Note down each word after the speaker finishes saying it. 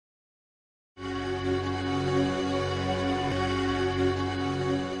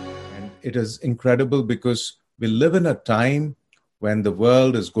it is incredible because we live in a time when the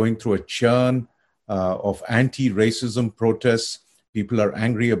world is going through a churn of anti-racism protests. People are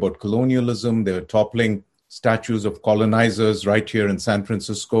angry about colonialism. They're toppling statues of colonizers right here in San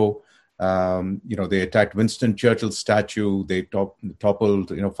Francisco. They attacked Winston Churchill's statue. They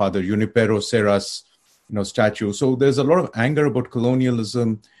toppled, Father Junipero Serra's, statue. So there's a lot of anger about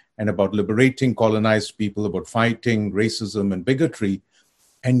colonialism and about liberating colonized people, about fighting racism and bigotry.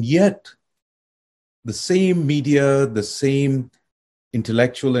 And yet, the same media, the same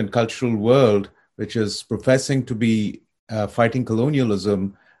intellectual and cultural world, which is professing to be fighting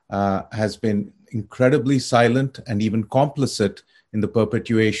colonialism, has been incredibly silent and even complicit in the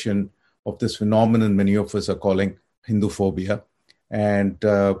perpetuation of this phenomenon many of us are calling Hinduphobia. And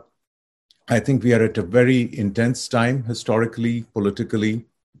I think we are at a very intense time, historically, politically,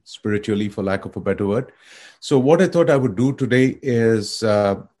 spiritually, for lack of a better word. So what I thought I would do today is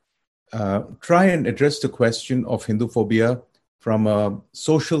try and address the question of Hinduphobia from a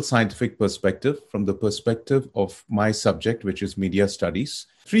social scientific perspective, from the perspective of my subject, which is media studies.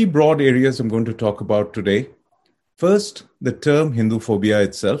 Three broad areas I'm going to talk about today. First, the term Hinduphobia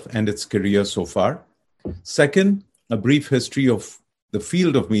itself and its career so far. Second, a brief history of the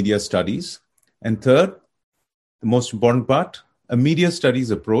field of media studies. And third, the most important part, a media studies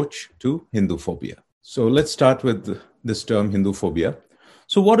approach to Hinduphobia. So let's start with this term Hinduphobia.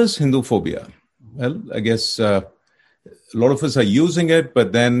 So what is Hinduphobia? Well, I guess a lot of us are using it,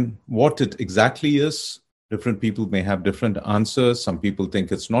 but then what it exactly is, different people may have different answers. Some people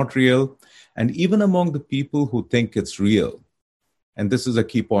think it's not real. And even among the people who think it's real, and this is a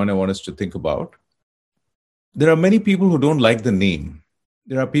key point I want us to think about, there are many people who don't like the name.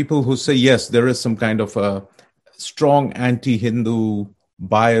 There are people who say, yes, there is some kind of a strong anti-Hindu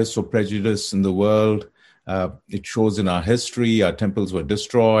bias or prejudice in the world. It shows in our history. Our temples were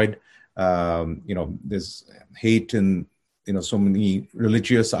destroyed. There's hate in, so many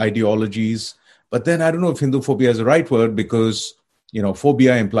religious ideologies. But then I don't know if Hinduphobia is the right word because,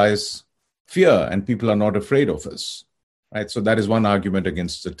 phobia implies fear and people are not afraid of us, right? So that is one argument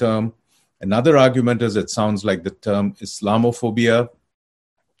against the term. Another argument is it sounds like the term Islamophobia.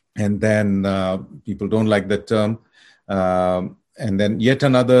 And then people don't like that term. And then yet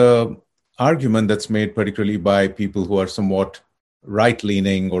another argument that's made particularly by people who are somewhat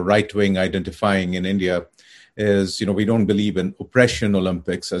right-leaning or right-wing identifying in India is, we don't believe in oppression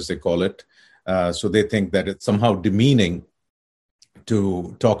Olympics, as they call it. So they think that it's somehow demeaning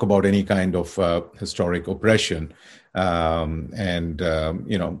to talk about any kind of historic oppression. So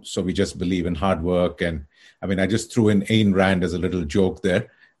we just believe in hard work. And I just threw in Ayn Rand as a little joke there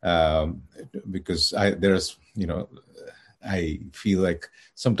because I feel like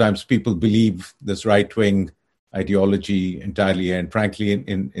sometimes people believe this right-wing ideology entirely. And frankly,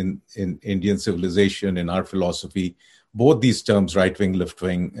 in Indian civilization, in our philosophy, both these terms, right-wing,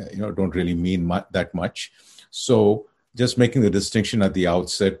 left-wing, don't really mean that much. So just making the distinction at the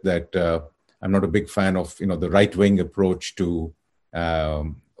outset that I'm not a big fan of, the right-wing approach to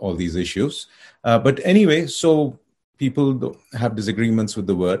all these issues. But anyway, so people have disagreements with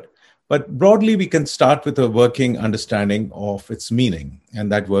the word. But broadly, we can start with a working understanding of its meaning.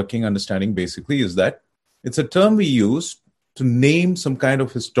 And that working understanding basically is that it's a term we use to name some kind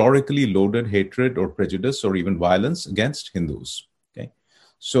of historically loaded hatred or prejudice or even violence against Hindus. Okay,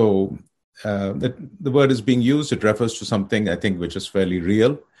 so the word is being used. It refers to something, I think, which is fairly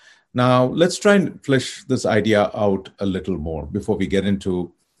real. Now, let's try and flesh this idea out a little more before we get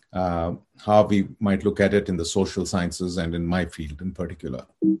into how we might look at it in the social sciences and in my field in particular.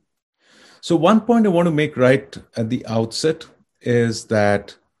 So one point I want to make right at the outset is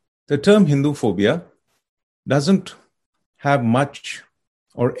that the term Hinduphobia doesn't have much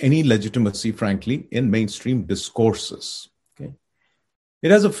or any legitimacy, frankly, in mainstream discourses. Okay,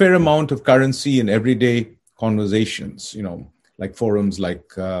 it has a fair amount of currency in everyday conversations, like forums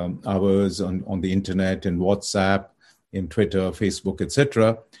like ours on the internet, in WhatsApp, in Twitter, Facebook,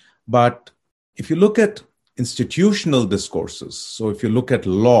 etc. But if you look at institutional discourses, so if you look at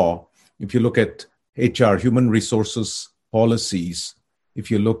law, if you look at HR, human resources policies, if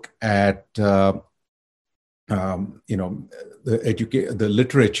you look at the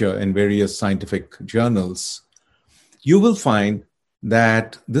literature in various scientific journals, you will find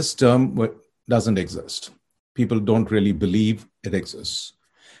that this term doesn't exist. People don't really believe it exists.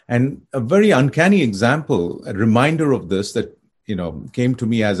 And a very uncanny example, a reminder of this that came to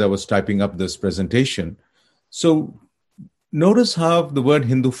me as I was typing up this presentation. So notice how the word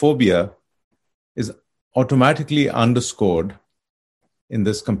Hinduphobia is automatically underscored in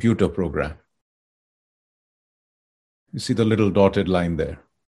this computer program. You see the little dotted line there.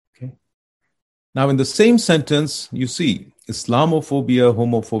 Okay. Now, in the same sentence, you see Islamophobia,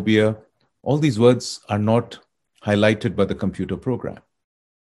 homophobia, all these words are not highlighted by the computer program.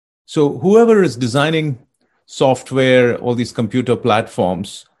 So whoever is designing software, all these computer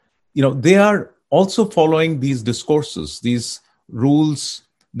platforms, they are also following these discourses, these rules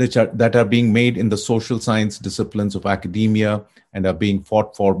that are being made in the social science disciplines of academia and are being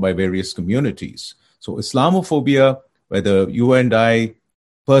fought for by various communities. So Islamophobia, whether you and I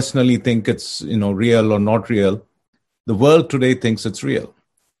personally think it's real or not real, the world today thinks it's real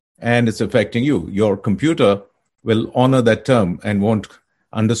and it's affecting you. Your computer will honor that term and won't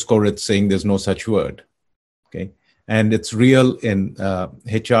underscore it saying there's no such word. Okay, and it's real in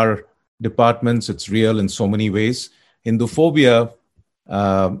HR departments. It's real in so many ways. Hinduphobia,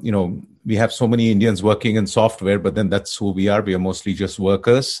 we have so many Indians working in software, but then that's who we are. We are mostly just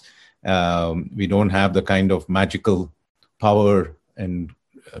workers. We don't have the kind of magical power and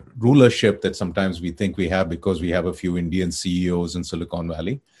rulership that sometimes we think we have because we have a few Indian CEOs in Silicon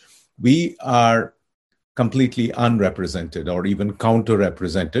Valley. We are completely unrepresented or even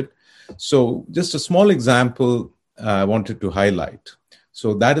counter-represented. So just a small example I wanted to highlight.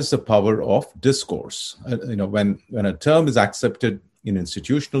 So that is the power of discourse. When a term is accepted in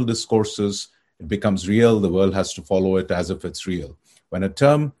institutional discourses, it becomes real. The world has to follow it as if it's real. When a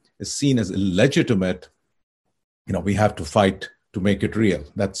term is seen as illegitimate, we have to fight to make it real.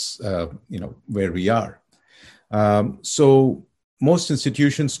 That's where we are. So most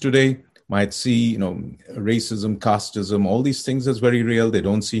institutions today might see, racism, casteism, all these things as very real. They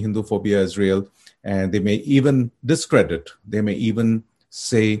don't see Hinduphobia as real. And they may even discredit. They may even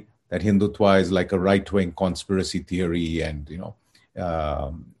say that Hindutva is like a right-wing conspiracy theory and,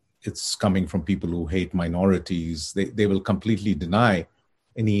 it's coming from people who hate minorities. They will completely deny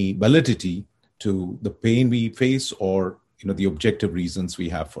any validity to the pain we face or, the objective reasons we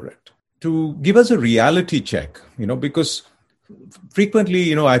have for it. To give us a reality check, because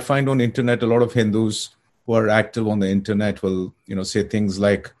frequently, I find on internet, a lot of Hindus who are active on the internet will, say things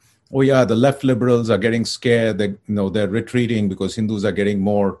like, oh yeah, the left liberals are getting scared. They're retreating because Hindus are getting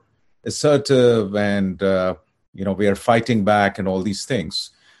more assertive and, we are fighting back and all these things,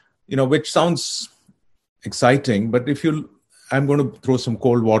 which sounds exciting. But I'm going to throw some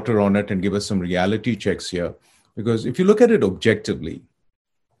cold water on it and give us some reality checks here. Because if you look at it objectively,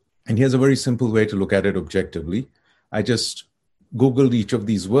 and here's a very simple way to look at it objectively, I just Googled each of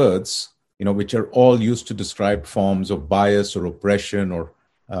these words, which are all used to describe forms of bias or oppression or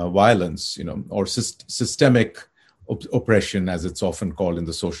violence, or systemic oppression, as it's often called in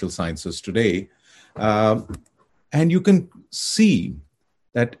the social sciences today. And you can see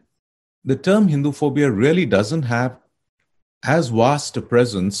that the term Hinduphobia really doesn't have as vast a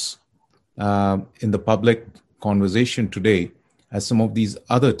presence in the public conversation today as some of these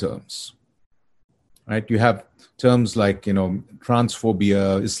other terms, right? You have terms like,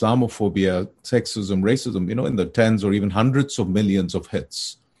 transphobia, Islamophobia, sexism, racism, in the tens or even hundreds of millions of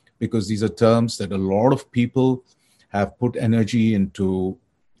hits, because these are terms that a lot of people have put energy into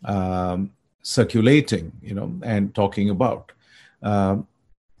circulating, and talking about.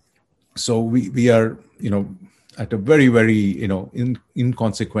 So we are, at a very, very,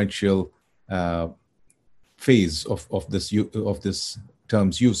 inconsequential phase of this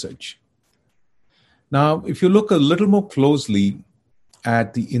term's usage. Now, if you look a little more closely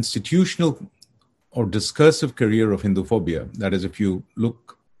at the institutional or discursive career of Hinduphobia, that is, if you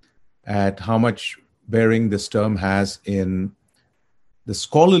look at how much bearing this term has in the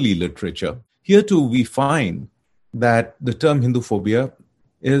scholarly literature, here too we find that the term Hinduphobia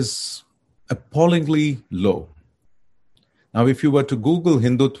is appallingly low. Now, if you were to Google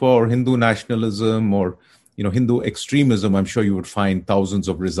Hindutva or Hindu nationalism or Hindu extremism, I'm sure you would find thousands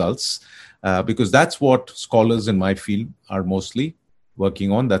of results because that's what scholars in my field are mostly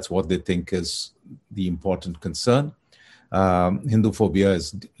working on. That's what they think is the important concern. Hinduphobia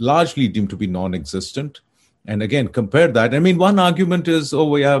is largely deemed to be non-existent. And again, compare that. I mean, one argument is,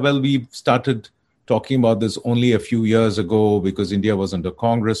 oh, yeah, well, we started talking about this only a few years ago because India was under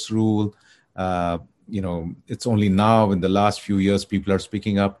Congress rule. It's only now in the last few years people are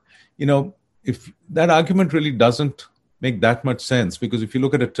speaking up. If that argument really doesn't make that much sense, because if you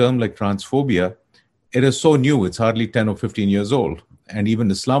look at a term like transphobia, it is so new, it's hardly 10 or 15 years old. And even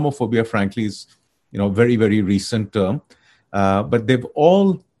Islamophobia, frankly, is, very, very recent term. But they've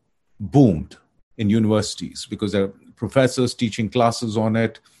all boomed in universities because there are professors teaching classes on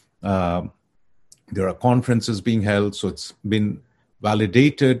it. There are conferences being held. So it's been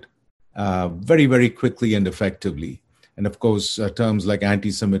validated very, very quickly and effectively. And of course, terms like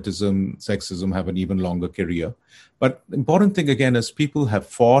anti-Semitism, sexism have an even longer career. But the important thing, again, is people have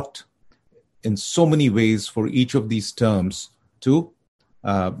fought in so many ways for each of these terms to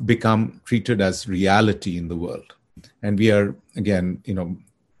become treated as reality in the world. And we are, again,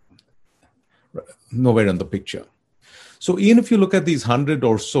 nowhere in the picture. So even if you look at these 100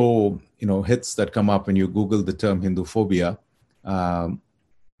 or so, hits that come up when you Google the term Hinduphobia,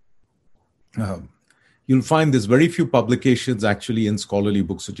 you'll find there's very few publications actually in scholarly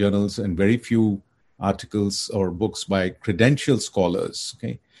books or journals, and very few articles or books by credentialed scholars.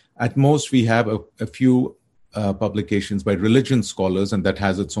 Okay, at most we have a few publications by religion scholars, and that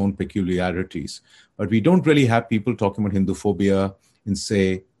has its own peculiarities. But we don't really have people talking about Hinduphobia in,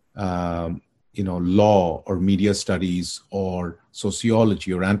 say, law or media studies or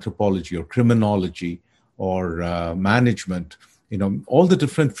sociology or anthropology or criminology or management, all the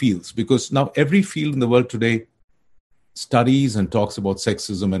different fields, because now every field in the world today studies and talks about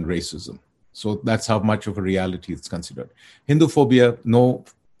sexism and racism. So that's how much of a reality it's considered. Hinduphobia, no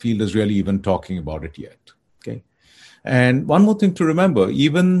field is really even talking about it yet. Okay. And one more thing to remember,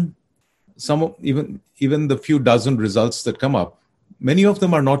 even the few dozen results that come up, many of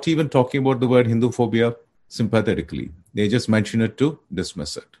them are not even talking about the word Hinduphobia sympathetically. They just mention it to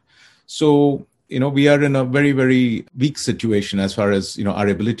dismiss it. So, we are in a very, very weak situation as far as, our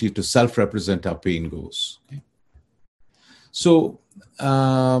ability to self-represent our pain goes. Okay? So,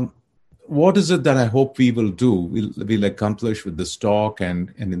 what is it that I hope we will do, we'll accomplish with this talk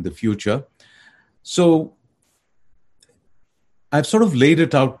and in the future? So, I've sort of laid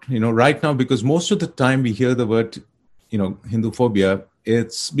it out, right now, because most of the time we hear the word, Hinduphobia,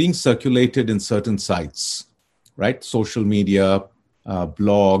 it's being circulated in certain sites, right? Social media,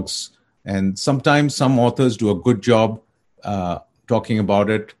 blogs, and sometimes some authors do a good job talking about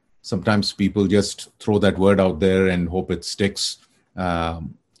it. Sometimes people just throw that word out there and hope it sticks,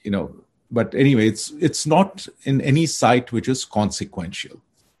 But anyway, it's not in any site which is consequential.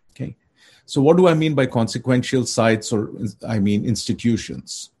 Okay. So what do I mean by consequential sites, or I mean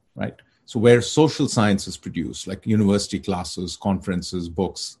institutions, right? So where social science is produced, like university classes, conferences,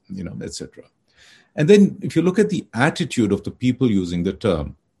 books, etc. And then if you look at the attitude of the people using the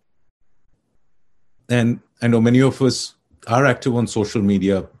term, and I know many of us are active on social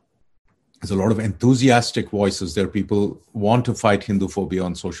media. There's a lot of enthusiastic voices there. People want to fight Hinduphobia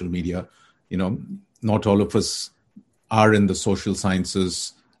on social media. Not all of us are in the social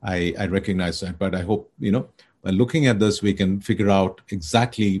sciences. I recognize that, but I hope, by looking at this, we can figure out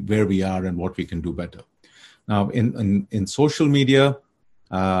exactly where we are and what we can do better. Now, in social media,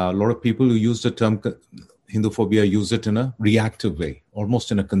 a lot of people who use the term Hinduphobia use it in a reactive way,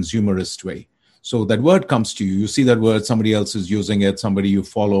 almost in a consumerist way. So that word comes to you. You see that word, somebody else is using it, somebody you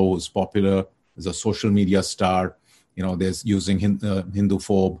follow who's popular, is a social media star. There's using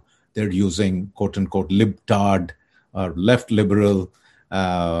Hinduphobe. They're using, quote unquote, libtard or left liberal.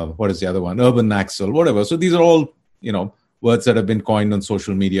 What is the other one? Urban Naxal, whatever. So these are all, words that have been coined on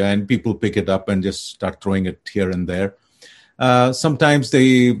social media, and people pick it up and just start throwing it here and there. Sometimes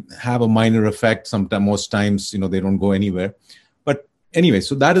they have a minor effect. Most times, they don't go anywhere. But anyway,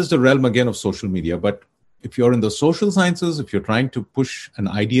 so that is the realm again of social media. But if you're in the social sciences, if you're trying to push an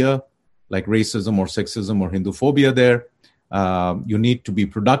idea like racism or sexism or Hinduphobia there, you need to be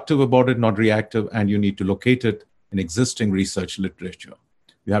productive about it, not reactive, and you need to locate it in existing research literature.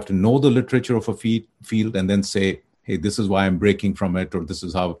 You have to know the literature of a field and then say, hey, this is why I'm breaking from it, or this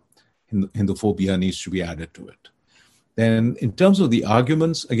is how Hinduphobia needs to be added to it. Then in terms of the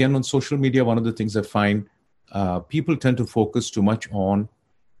arguments, again, on social media, one of the things I find, people tend to focus too much on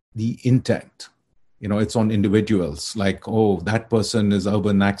the intent. It's on individuals, like, oh, that person is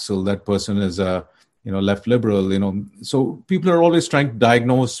urban Naxal, that person is a left liberal, So people are always trying to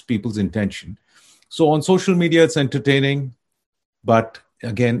diagnose people's intention. So on social media, it's entertaining. But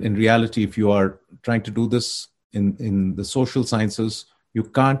again, in reality, if you are trying to do this in the social sciences, you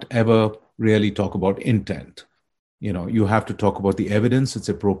can't ever really talk about intent. You have to talk about the evidence that's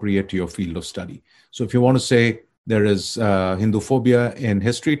appropriate to your field of study. So if you want to say there is Hinduphobia in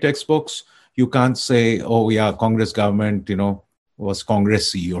history textbooks, you can't say, oh, yeah, Congress government, was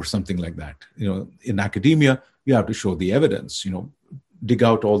Congressy or something like that. In academia, you have to show the evidence, dig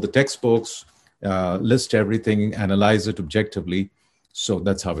out all the textbooks, list everything, analyze it objectively. So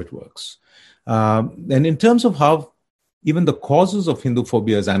that's how it works. And in terms of how even the causes of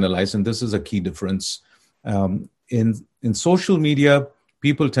Hinduphobia is analyzed, and this is a key difference, in social media,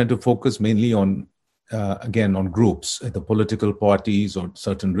 people tend to focus mainly on, again, on groups, the political parties or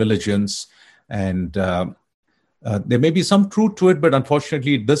certain religions. And there may be some truth to it, but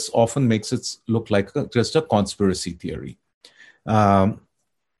unfortunately, this often makes it look like just a conspiracy theory. Now,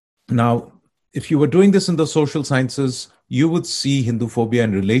 if you were doing this in the social sciences, you would see Hindu phobia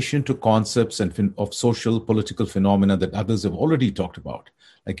in relation to concepts of social political phenomena that others have already talked about,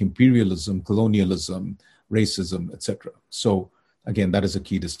 like imperialism, colonialism, racism, etc. So again, that is a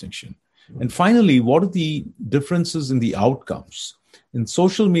key distinction. And finally, what are the differences in the outcomes? In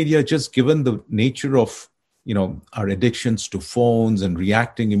social media, just given the nature of our addictions to phones and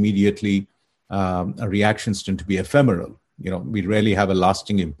reacting immediately, our reactions tend to be ephemeral. We rarely have a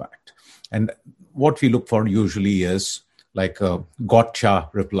lasting impact. And what we look for usually is like a gotcha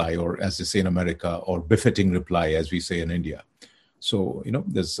reply, or as they say in America, or befitting reply, as we say in India. So,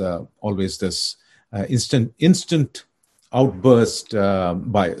 there's always this instant outburst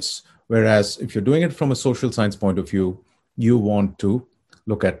bias. Whereas if you're doing it from a social science point of view, you want to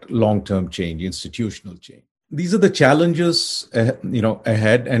look at long-term change, institutional change. These are the challenges,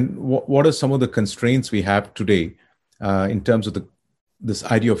 ahead. And what are some of the constraints we have today in terms of this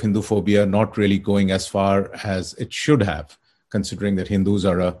idea of Hindu phobia not really going as far as it should have, considering that Hindus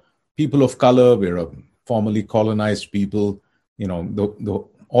are a people of color, we're a formerly colonized people.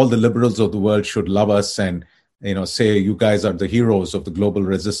 All the liberals of the world should love us and say you guys are the heroes of the global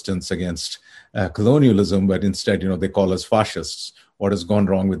resistance against colonialism, but instead, they call us fascists. What has gone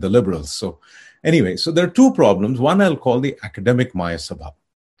wrong with the liberals? So anyway, so there are two problems. One I'll call the academic Maya Sabha.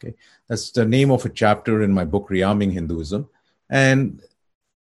 Okay, that's the name of a chapter in my book, Rearming Hinduism. And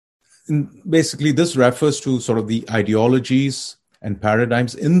basically, this refers to sort of the ideologies and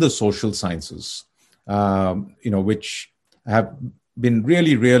paradigms in the social sciences, which have been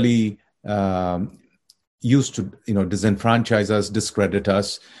really, really used to, disenfranchise us, discredit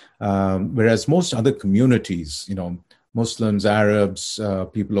us, whereas most other communities, Muslims, Arabs,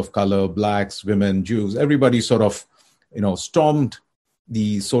 people of color, blacks, women, Jews, everybody sort of, stormed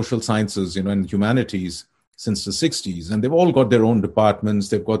the social sciences, and humanities since the 60s. And they've all got their own departments.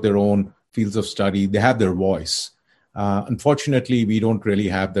 They've got their own fields of study. They have their voice. Unfortunately, we don't really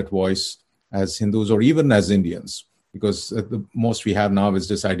have that voice as Hindus or even as Indians, because the most we have now is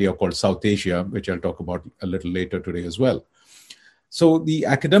this idea called South Asia, which I'll talk about a little later today as well. So the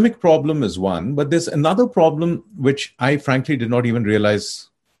academic problem is one, but there's another problem which I frankly did not even realize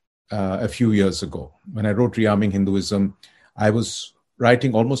a few years ago. When I wrote Rearming Hinduism, I was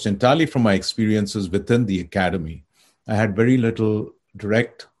writing almost entirely from my experiences within the academy. I had very little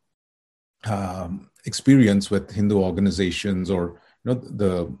direct experience with Hindu organizations or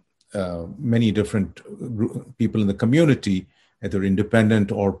the many different people in the community, either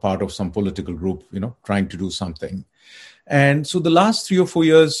independent or part of some political group, trying to do something. And so the last 3 or 4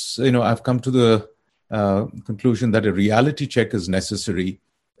 years, I've come to the conclusion that a reality check is necessary,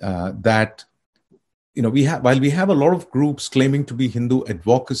 that while we have a lot of groups claiming to be Hindu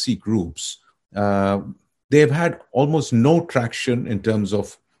advocacy groups, they've had almost no traction in terms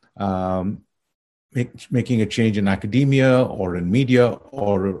of making a change in academia or in media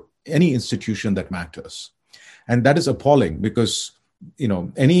or any institution that matters. And that is appalling because,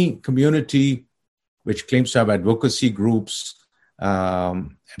 any community which claims to have advocacy groups,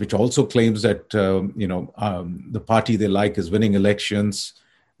 which also claims that, the party they like is winning elections,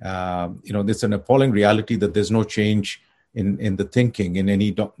 there's an appalling reality that there's no change in the thinking in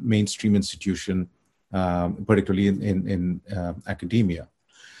any mainstream institution, particularly in academia.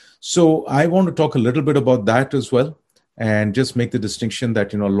 So I want to talk a little bit about that as well, and just make the distinction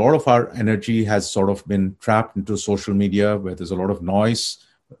that, a lot of our energy has sort of been trapped into social media where there's a lot of noise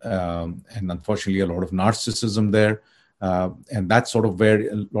and unfortunately a lot of narcissism there. And that's sort of where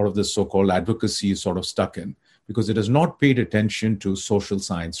a lot of this so-called advocacy is sort of stuck in, because it has not paid attention to social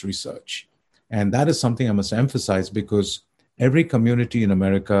science research. And that is something I must emphasize, because every community in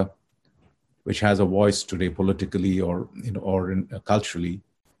America which has a voice today politically or culturally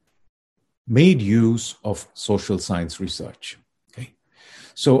made use of social science research. Okay,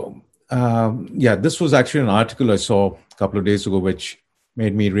 so this was actually an article I saw a couple of days ago, which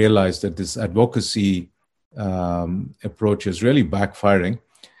made me realize that this advocacy approach is really backfiring.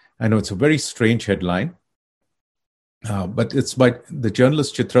 I know it's a very strange headline, but it's by the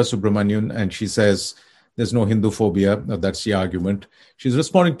journalist Chitra Subramanian, and she says there's no Hindu phobia. That's the argument. She's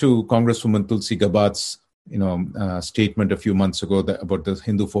responding to Congresswoman Tulsi Gabbard's statement a few months ago about the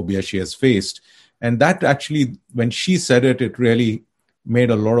Hindu phobia she has faced. And that actually, when she said it, it really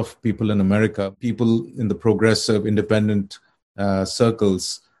made a lot of people in America, people in the progressive, independent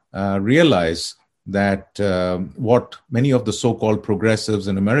circles, realize that what many of the so-called progressives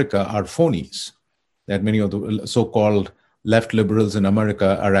in America are phonies, that many of the so-called left liberals in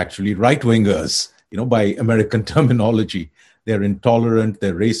America are actually right-wingers, by American terminology. They're intolerant,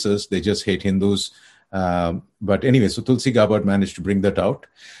 they're racist, they just hate Hindus. But anyway, so Tulsi Gabbard managed to bring that out.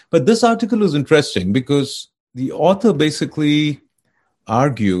 But this article is interesting because the author basically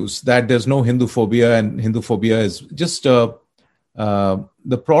argues that there's no Hindu phobia, and Hindu phobia is just the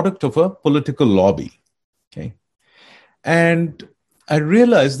product of a political lobby. Okay. And I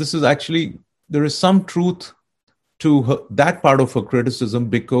realized this is actually, there is some truth to that part of her criticism,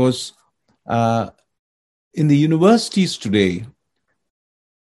 because in the universities today,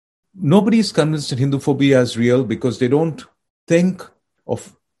 nobody is convinced that Hindu phobia is real, because they don't think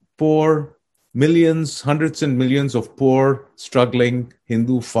of poor millions, hundreds and millions of poor, struggling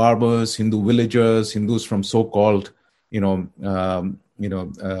Hindu farmers, Hindu villagers, Hindus from so-called, lower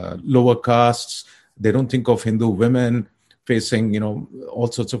castes. They don't think of Hindu women facing,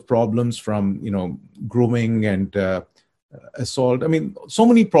 all sorts of problems from, grooming and assault. I mean, so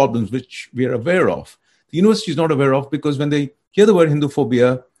many problems which we are aware of. The university is not aware of, because when they hear the word Hindu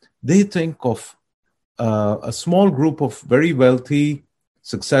phobia, they think of a small group of very wealthy,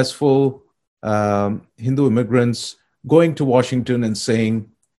 successful Hindu immigrants going to Washington and saying,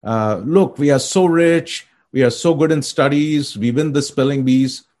 look, we are so rich, we are so good in studies, we win the spelling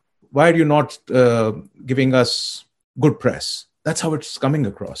bees. Why are you not giving us good press? That's how it's coming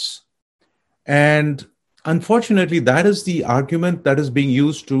across. And unfortunately, that is the argument that is being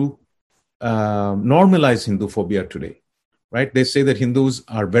used to normalize Hindu phobia today, right? They say that Hindus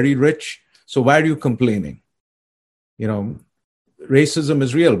are very rich, so why are you complaining? Racism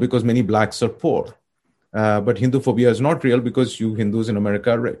is real because many blacks are poor. But Hindu phobia is not real because you Hindus in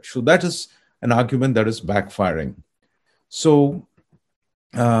America are rich. So that is an argument that is backfiring. So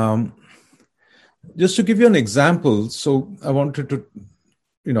just to give you an example, so I wanted to,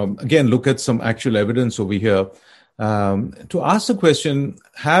 again, look at some actual evidence over here. To ask the question,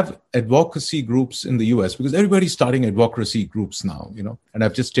 have advocacy groups in the US, because everybody's starting advocacy groups now, and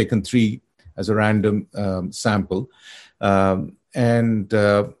I've just taken 3 as a random sample.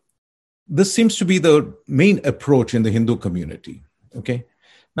 This seems to be the main approach in the Hindu community. Okay.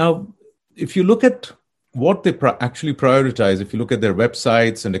 Now, if you look at what they actually prioritize, if you look at their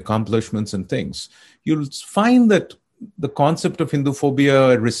websites and accomplishments and things, you'll find that the concept of Hindu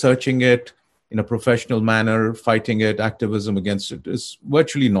phobia, researching it in a professional manner, fighting it, activism against it, is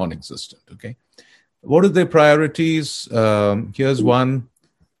virtually non-existent. Okay. What are their priorities? Here's one.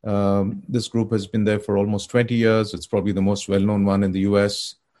 This group has been there for almost 20 years. It's probably the most well-known one in the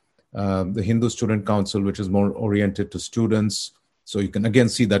US. The Hindu Student Council, which is more oriented to students. So you can again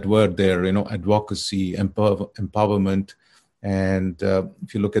see that word there, advocacy, empowerment. And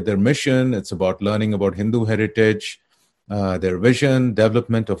if you look at their mission, it's about learning about Hindu heritage, their vision,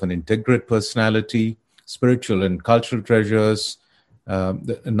 development of an integrate personality, spiritual and cultural treasures.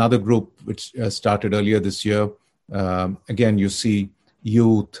 Another group which started earlier this year, again, you see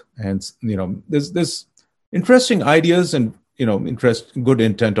youth, and there's interesting ideas and good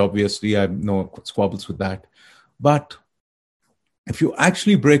intent. Obviously, I have no squabbles with that, but if you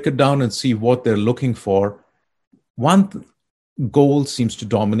actually break it down and see what they're looking for, one goal seems to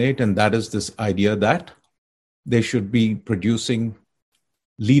dominate, and that is this idea that they should be producing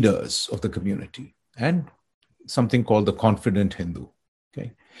leaders of the community and something called the confident Hindu.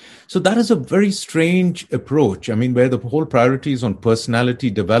 Okay. So that is a very strange approach. I mean, where the whole priority is on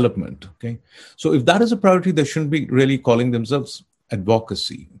personality development. Okay. So if that is a priority, they shouldn't be really calling themselves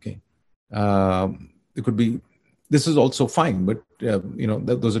advocacy. Okay. It could be, this is also fine, but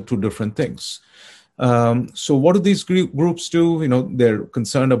those are 2 different things. So what do these groups do? They're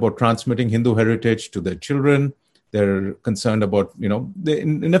concerned about transmitting Hindu heritage to their children. They're concerned about,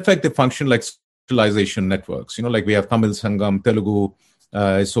 in effect, they function like socialization networks. Like we have Tamil Sangam, Telugu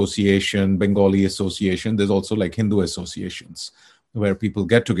Association, Bengali Association. There's also like Hindu associations where people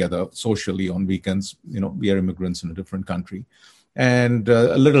get together socially on weekends. We are immigrants in a different country. And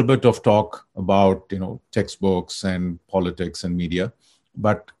a little bit of talk about, textbooks and politics and media,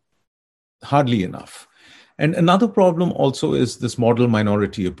 but hardly enough. And another problem also is this model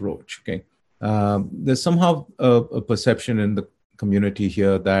minority approach. Okay, there's somehow a perception in the community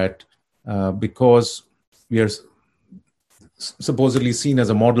here that because we are supposedly seen as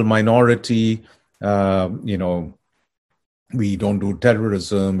a model minority, we don't do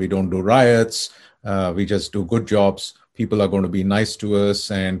terrorism, we don't do riots, we just do good jobs. People are going to be nice to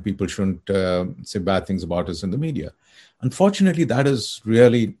us, and people shouldn't say bad things about us in the media. Unfortunately, that is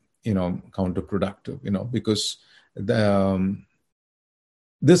really, counterproductive, because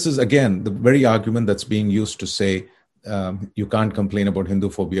this is, again, the very argument that's being used to say you can't complain about Hindu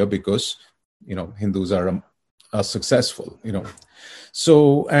phobia because, Hindus are are successful,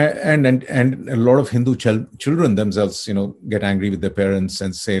 So, and a lot of Hindu children themselves, get angry with their parents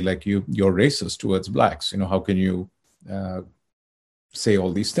and say, like, you're racist towards blacks. How can you say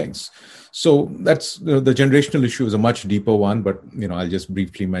all these things? So that's the generational issue is a much deeper one, but I'll just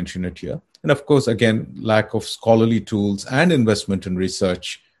briefly mention it here. And of course, again, lack of scholarly tools and investment in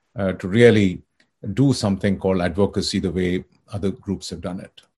research to really do something called advocacy the way other groups have done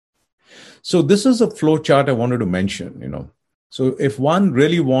it. So this is a flow chart I wanted to mention. So if one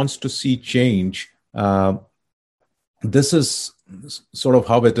really wants to see change, this is sort of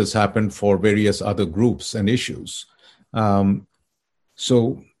how it has happened for various other groups and issues.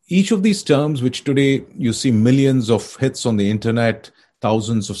 So each of these terms, which today you see millions of hits on the internet,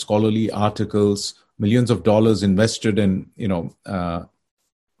 thousands of scholarly articles, millions of dollars invested in,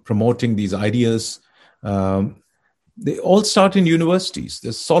 promoting these ideas, they all start in universities.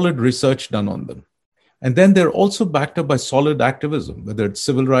 There's solid research done on them. And then they're also backed up by solid activism, whether it's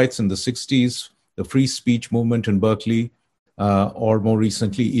civil rights in the 60s, the free speech movement in Berkeley, or more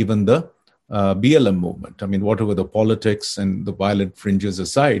recently, even the BLM movement. I mean, whatever the politics and the violent fringes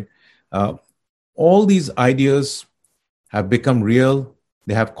aside, all these ideas have become real.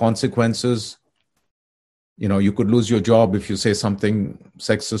 They have consequences. You could lose your job if you say something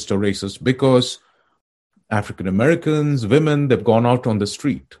sexist or racist, because African Americans, women, they've gone out on the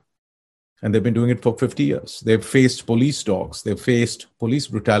street. And they've been doing it for 50 years. They've faced police dogs. They've faced police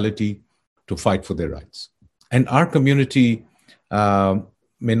brutality to fight for their rights. And our community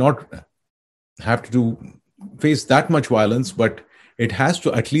may not have to face that much violence, but it has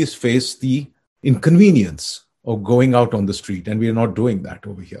to at least face the inconvenience of going out on the street. And we are not doing that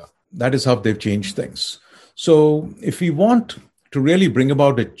over here. That is how they've changed things. So if we want to really bring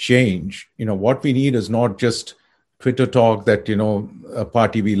about a change, what we need is not just Twitter talk that, a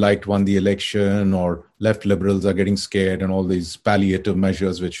party we liked won the election, or left liberals are getting scared, and all these palliative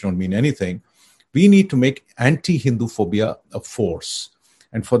measures which don't mean anything. We need to make anti-Hindu phobia a force.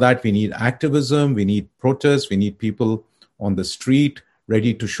 And for that, we need activism, we need protests, we need people on the street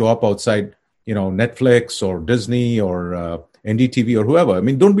ready to show up outside, Netflix or Disney or NDTV or whoever. I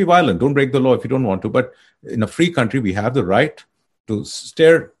mean, don't be violent, don't break the law if you don't want to. But in a free country, we have the right to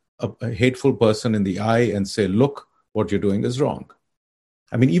stare a hateful person in the eye and say, look, what you're doing is wrong.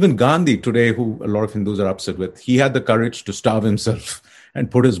 I mean, even Gandhi today, who a lot of Hindus are upset with, he had the courage to starve himself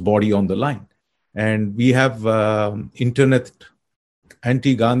and put his body on the line. And we have internet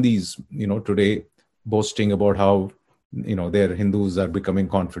anti-Gandhis, today boasting about how, their Hindus are becoming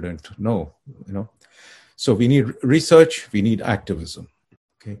confident. No, So we need research, we need activism.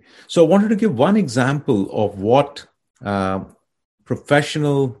 Okay. So I wanted to give one example of what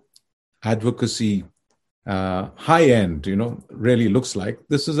professional advocacy high end, really looks like.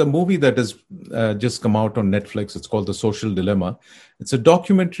 This is a movie that has just come out on Netflix. It's called The Social Dilemma. It's a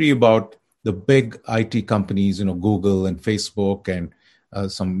documentary about the big IT companies, Google and Facebook, and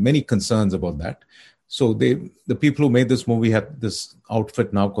many concerns about that. So the people who made this movie have this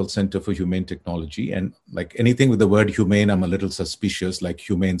outfit now called Center for Humane Technology. And like anything with the word humane, I'm a little suspicious, like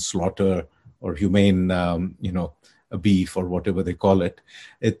humane slaughter or humane, beef or whatever they call it.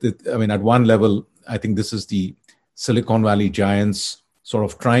 I mean, at one level, I think this is the Silicon Valley giants sort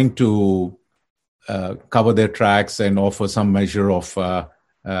of trying to cover their tracks and offer some measure of,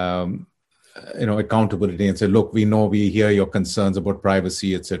 accountability and say, look, we hear your concerns about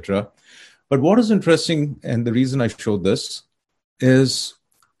privacy, etc. But what is interesting, and the reason I showed this, is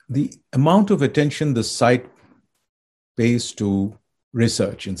the amount of attention the site pays to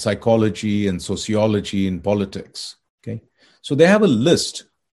research in psychology and sociology and politics. Okay, so they have a list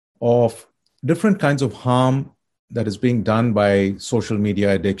of different kinds of harm that is being done by social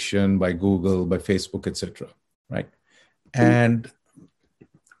media addiction, by Google, by Facebook, etc. Right, and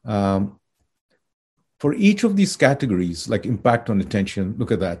for each of these categories, like impact on attention,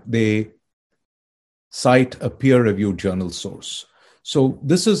 look at that. They cite a peer-reviewed journal source. So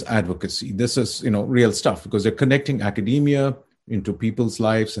this is advocacy. This is, real stuff, because they're connecting academia into people's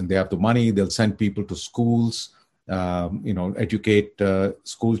lives, and they have the money. They'll send people to schools, educate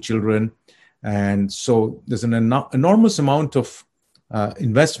school children. And so there's an enormous amount of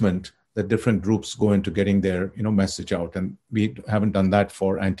investment that different groups go into getting their, message out. And we haven't done that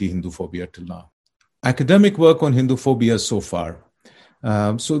for anti-Hindu phobia till now. Academic work on Hindu phobia so far.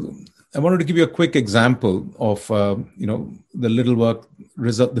 So I wanted to give you a quick example of, the little work,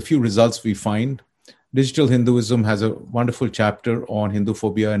 the few results we find. Digital Hinduism has a wonderful chapter on Hindu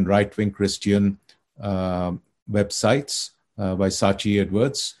phobia and right-wing Christian websites by Sachi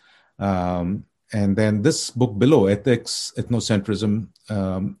Edwards. And then this book below, Ethics, Ethnocentrism,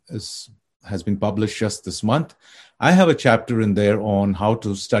 is has been published just this month. I have a chapter in there on how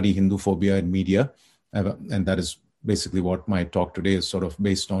to study Hindu phobia in media, and that is basically what my talk today is sort of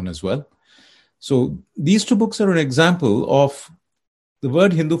based on as well. So these two books are an example of the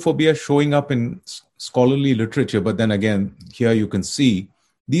word Hindu phobia showing up in scholarly literature, but then again, here you can see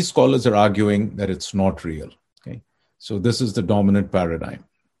these scholars are arguing that it's not real. Okay, so this is the dominant paradigm.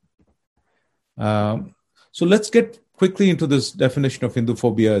 So let's get quickly into this definition of Hindu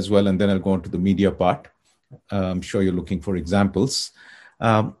phobia as well, and then I'll go on to the media part. I'm sure you're looking for examples.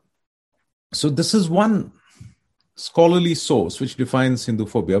 So this is one scholarly source which defines Hindu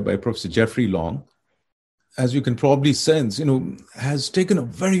phobia by Professor Jeffrey Long. As you can probably sense, has taken a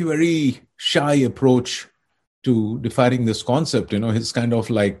very, very shy approach to defining this concept. He's kind of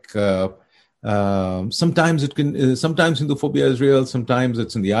like sometimes Hindu phobia is real, sometimes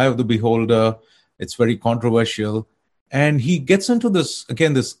it's in the eye of the beholder. It's very controversial, and he gets into this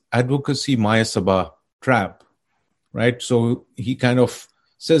advocacy Maya Sabha trap, right? So he kind of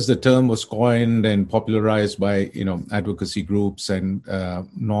says the term was coined and popularized by advocacy groups and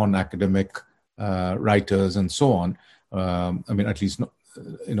non-academic writers and so on. At least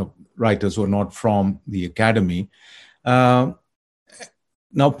writers who are not from the academy. Now,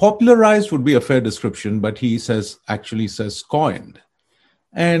 popularized would be a fair description, but he actually says coined.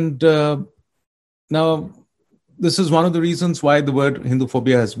 And now, this is one of the reasons why the word Hindu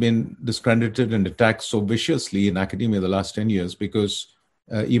phobia has been discredited and attacked so viciously in academia the last 10 years, because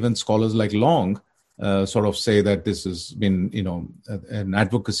even scholars like Long sort of say that this has been, an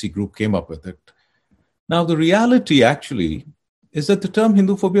advocacy group came up with it. Now, the reality actually is that the term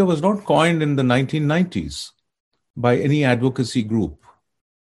Hindu phobia was not coined in the 1990s by any advocacy group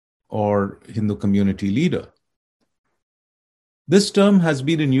or Hindu community leader. This term has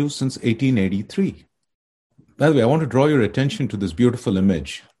been in use since 1883. By the way, I want to draw your attention to this beautiful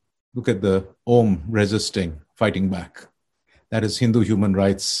image. Look at the Om resisting, fighting back. That is Hindu human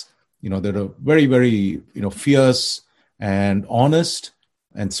rights. They're a very, very, fierce and honest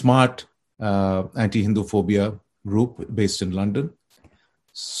and smart anti-Hindu phobia group based in London.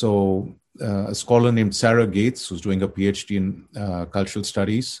 So a scholar named Sarah Gates, who's doing a PhD in cultural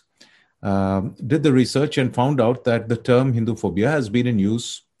studies, did the research and found out that the term Hindu phobia has been in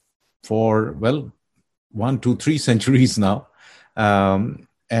use for, 1, 2, 3 centuries now.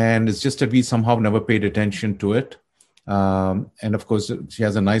 And it's just that we somehow never paid attention to it. And of course, she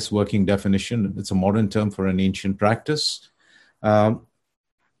has a nice working definition. It's a modern term for an ancient practice. Now,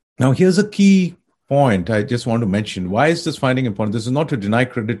 here's a key point I just want to mention. Why is this finding important? This is not to deny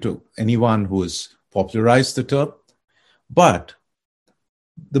credit to anyone who has popularized the term, but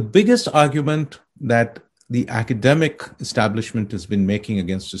the biggest argument that the academic establishment has been making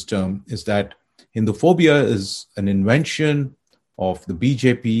against this term is that Hindu phobia is an invention of the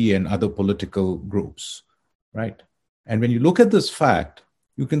BJP and other political groups, right? And when you look at this fact,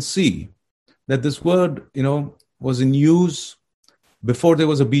 you can see that this word, was in use before there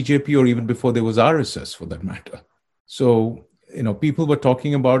was a BJP or even before there was RSS, for that matter. So, people were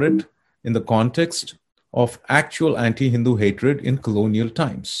talking about it in the context of actual anti-Hindu hatred in colonial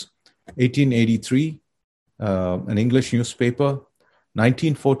times. 1883, an English newspaper.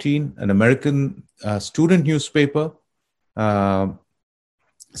 1914, an American student newspaper.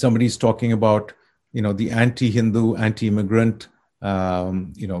 Somebody's talking about, the anti-Hindu, anti-immigrant,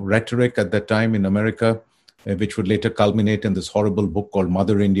 rhetoric at that time in America, which would later culminate in this horrible book called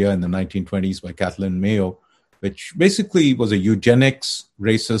Mother India in the 1920s by Kathleen Mayo, which basically was a eugenics,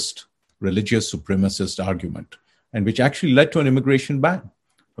 racist, religious supremacist argument, and which actually led to an immigration ban.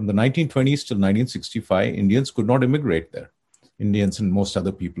 From the 1920s till 1965, Indians could not immigrate there. Indians and most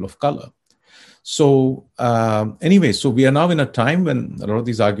other people of color. So anyway, so we are now in a time when a lot of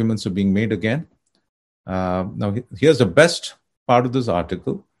these arguments are being made again. Now, here's the best part of this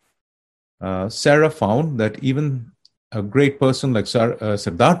article. Sarah found that even a great person like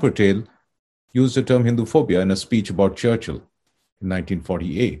Sardar Patel used the term Hindu phobia in a speech about Churchill in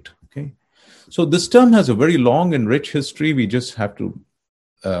 1948. Okay, so this term has a very long and rich history. We just have to,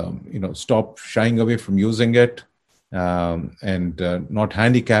 stop shying away from using it and not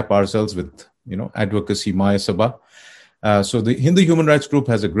handicap ourselves with, advocacy Maya Sabha. So the Hindu Human Rights Group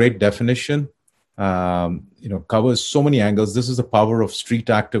has a great definition. Covers so many angles. This is the power of street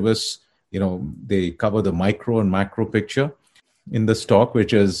activists. They cover the micro and macro picture in this talk,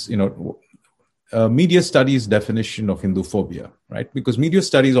 which is, media studies definition of Hindu phobia, right? Because media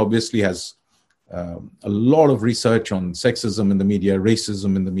studies obviously has a lot of research on sexism in the media,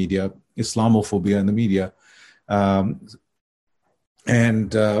 racism in the media, Islamophobia in the media.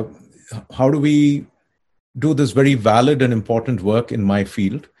 And how do we do this very valid and important work in my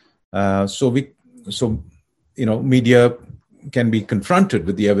field So media can be confronted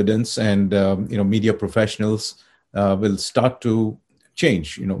with the evidence, and media professionals will start to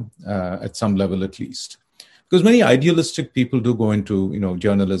change, at some level at least, because many idealistic people do go into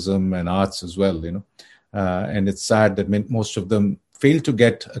journalism and arts as well, and it's sad that most of them fail to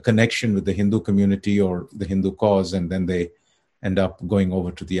get a connection with the Hindu community or the Hindu cause, and then they end up going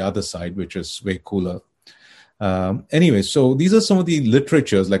over to the other side, which is way cooler. Anyway, so these are some of the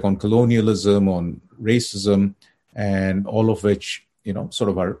literatures like on colonialism, on racism, and all of which, sort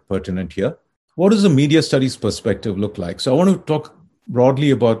of are pertinent here. What does the media studies perspective look like? So I want to talk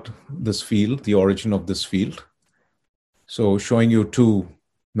broadly about this field, the origin of this field. So showing you two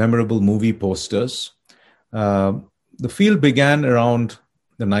memorable movie posters. The field began around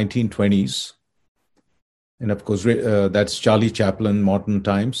the 1920s. And of course, that's Charlie Chaplin, Modern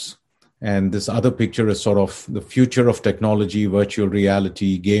Times. And this other picture is sort of the future of technology, virtual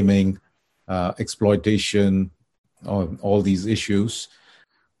reality, gaming, exploitation, all these issues.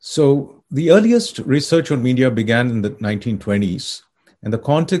 So the earliest research on media began in the 1920s. And the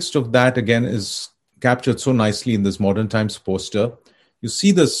context of that, again, is captured so nicely in this Modern Times poster. You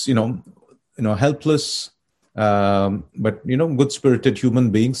see this, helpless, but, good-spirited human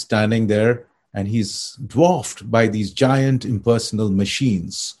being standing there, and he's dwarfed by these giant impersonal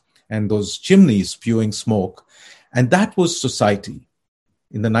machines and those chimneys spewing smoke. And that was society.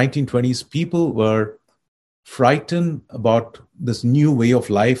 In the 1920s, people were frightened about this new way of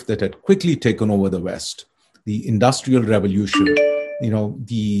life that had quickly taken over the West. The Industrial Revolution,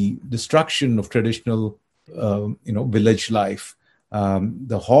 the destruction of traditional, village life,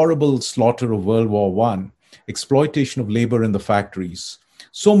 the horrible slaughter of World War I, exploitation of labor in the factories.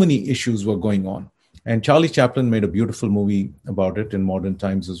 So many issues were going on. And Charlie Chaplin made a beautiful movie about it in Modern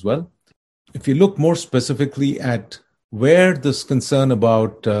Times as well. If you look more specifically at where this concern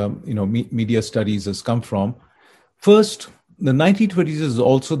about media studies has come from, first, the 1920s is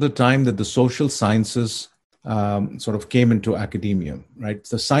also the time that the social sciences sort of came into academia, right?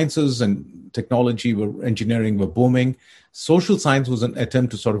 The sciences and technology, engineering were booming. Social science was an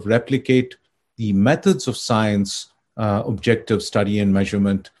attempt to sort of replicate the methods of science, objective study and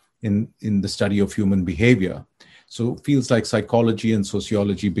measurement in the study of human behavior. So fields like psychology and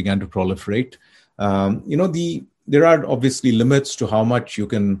sociology began to proliferate. There are obviously limits to how much you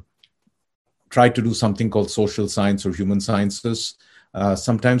can try to do something called social science or human sciences.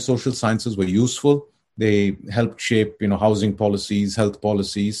 Sometimes social sciences were useful. They helped shape, housing policies, health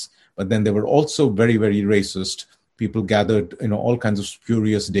policies, but then they were also very, very racist. People gathered, all kinds of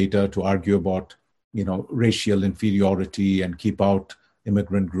spurious data to argue about, racial inferiority and keep out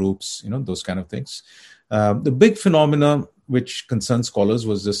immigrant groups, those kind of things. The big phenomena which concerned scholars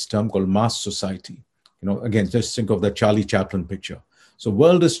was this term called mass society. Again, just think of that Charlie Chaplin picture. So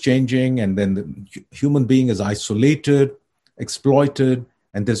world is changing, and then the human being is isolated, exploited,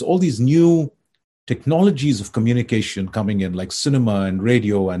 and there's all these new technologies of communication coming in, like cinema and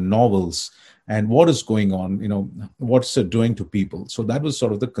radio and novels. And what is going on? What's it doing to people? So that was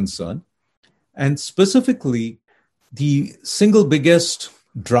sort of the concern. And specifically, the single biggest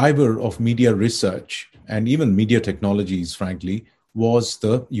driver of media research and even media technologies, frankly, was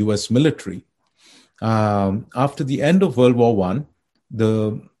the US military. After the end of World War I,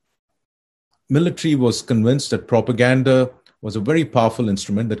 the military was convinced that propaganda was a very powerful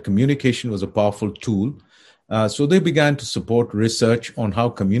instrument, that communication was a powerful tool. So they began to support research on how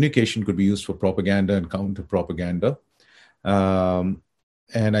communication could be used for propaganda and counter-propaganda.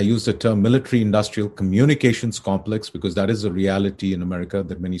 And I use the term military-industrial communications complex because that is a reality in America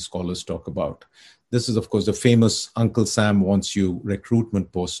that many scholars talk about. This is, of course, the famous Uncle Sam Wants You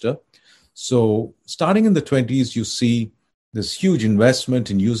recruitment poster. So starting in the 20s, you see this huge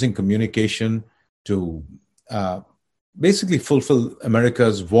investment in using communication to basically fulfill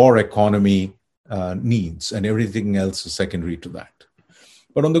America's war economy needs, and everything else is secondary to that.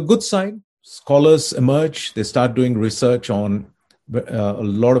 But on the good side, scholars emerge. They start doing research on a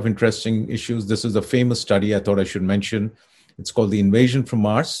lot of interesting issues. This is a famous study I thought I should mention. It's called The Invasion from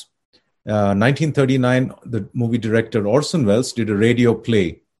Mars. 1939, the movie director Orson Welles did a radio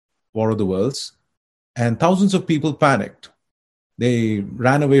play, War of the Worlds, and thousands of people panicked. They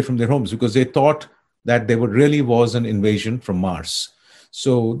ran away from their homes because they thought that there really was an invasion from Mars.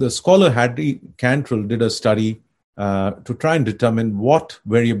 So the scholar Harry Cantrell did a study to try and determine what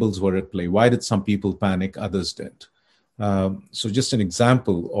variables were at play. Why did some people panic, others didn't? So just an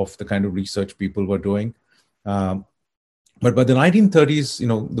example of the kind of research people were doing. But by the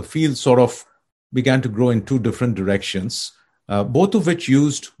 1930s, the field sort of began to grow in two different directions, both of which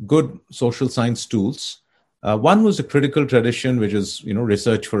used good social science tools, One was a critical tradition, which is,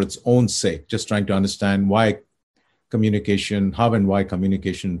 research for its own sake, just trying to understand how and why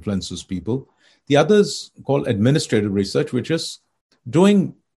communication influences people. The other is called administrative research, which is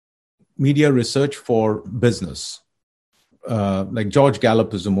doing media research for business. Like George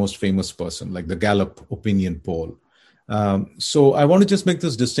Gallup is the most famous person, like the Gallup opinion poll. So I want to just make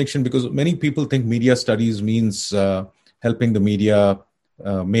this distinction because many people think media studies means helping the media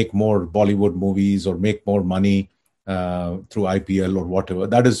make more Bollywood movies or make more money through IPL or whatever.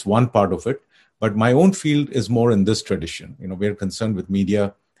 That is one part of it. But my own field is more in this tradition. We're concerned with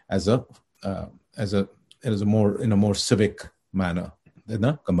media as a more civic manner than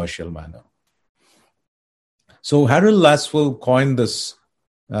a commercial manner. So Harold Lasswell coined this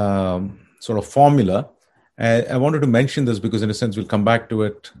sort of formula. I wanted to mention this because, in a sense, we'll come back to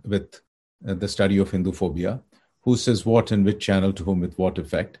it with the study of Hinduphobia. Who says what in which channel to whom with what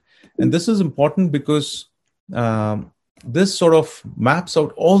effect? And this is important because this sort of maps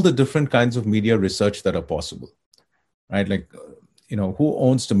out all the different kinds of media research that are possible, right? Like, who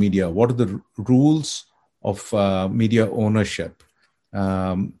owns the media? What are the rules of media ownership?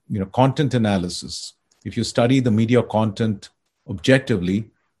 Content analysis. If you study the media content objectively,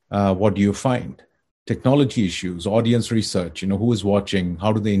 what do you find? Technology issues, audience research, who is watching,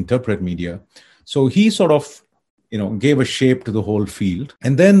 how do they interpret media? So he sort of, gave a shape to the whole field.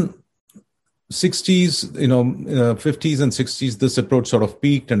 And then 60s, 50s and 60s, this approach sort of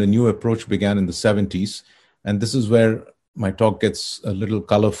peaked and a new approach began in the 70s. And this is where my talk gets a little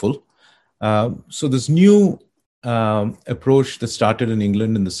colorful. So this new approach that started in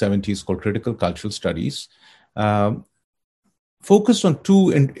England in the 70s called critical cultural studies focused on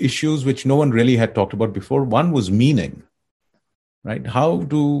two issues which no one really had talked about before. One was meaning, right? How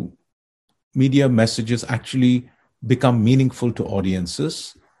do media messages actually become meaningful to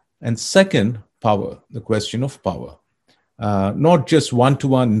audiences? And second, power, the question of power. Not just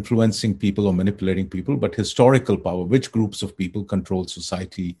one-to-one influencing people or manipulating people, but historical power, which groups of people control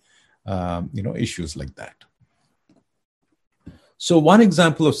society, issues like that. So one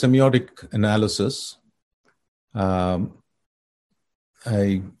example of semiotic analysis,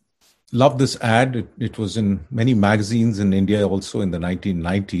 I love this ad. It was in many magazines in India also in the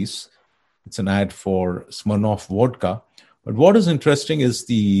 1990s. It's an ad for Smirnoff vodka. But what is interesting is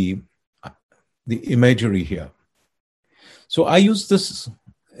the imagery here. So I use this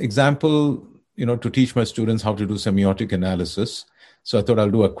example, to teach my students how to do semiotic analysis. So I thought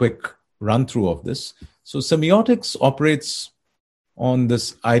I'll do a quick run through of this. So semiotics operates on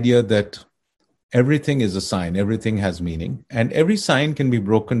this idea that everything is a sign, everything has meaning, and every sign can be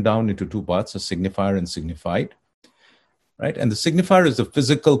broken down into two parts, a signifier and signified, right? And the signifier is the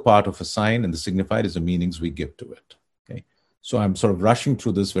physical part of a sign, and the signified is the meanings we give to it, okay? So I'm sort of rushing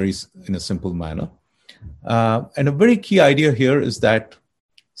through this in a simple manner. And a very key idea here is that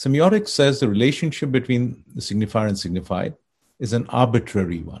semiotics says the relationship between the signifier and signified is an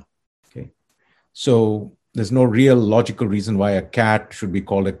arbitrary one, okay? So there's no real logical reason why a cat should be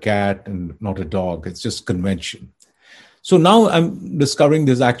called a cat and not a dog. It's just convention. So now I'm discovering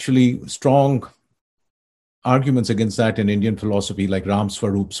there's actually strong arguments against that in Indian philosophy, like Ram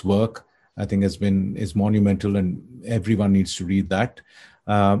Swaroop's work, I think is monumental and everyone needs to read that.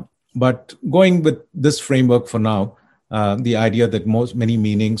 But going with this framework for now, the idea that many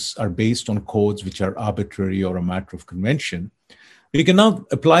meanings are based on codes which are arbitrary or a matter of convention, we can now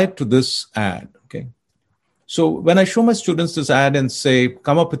apply it to this ad, okay? So when I show my students this ad and say,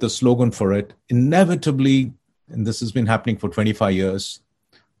 come up with a slogan for it, inevitably, and this has been happening for 25 years,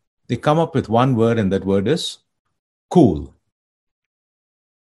 they come up with one word, and that word is cool.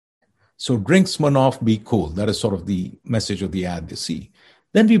 So drink Smirnoff, be cool. That is sort of the message of the ad they see.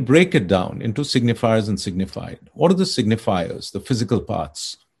 Then we break it down into signifiers and signified. What are the signifiers, the physical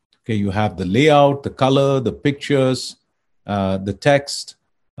parts? Okay, you have the layout, the color, the pictures, the text,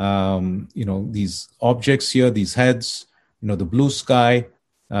 these objects here, these heads, the blue sky,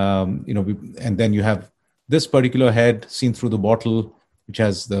 and then you have this particular head seen through the bottle, which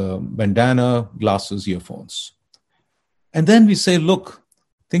has the bandana, glasses, earphones. And then we say, look,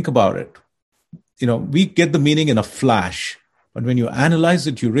 think about it. We get the meaning in a flash, but when you analyze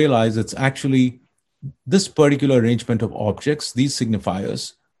it, you realize it's actually this particular arrangement of objects, these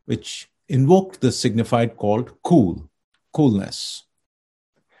signifiers, which invoked the signified called coolness.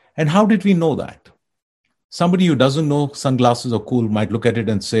 And how did we know that? Somebody who doesn't know sunglasses are cool might look at it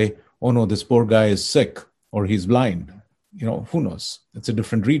and say, oh no, this poor guy is sick or he's blind. Who knows? It's a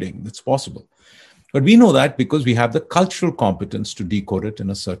different reading. It's possible. But we know that because we have the cultural competence to decode it in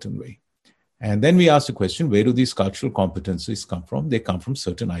a certain way. And then we ask the question, where do these cultural competencies come from? They come from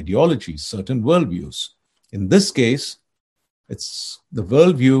certain ideologies, certain worldviews. In this case, it's the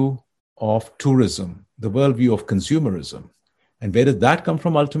worldview of tourism, the worldview of consumerism. And where did that come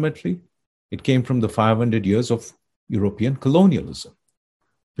from ultimately? It came from the 500 years of European colonialism.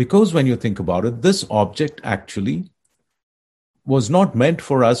 Because when you think about it, this object actually was not meant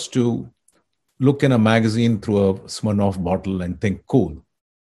for us to look in a magazine through a Smirnoff bottle and think cool,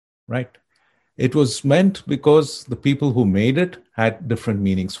 right? It was meant because the people who made it had different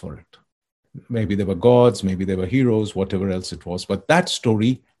meanings for it. Maybe they were gods, maybe they were heroes, whatever else it was. But that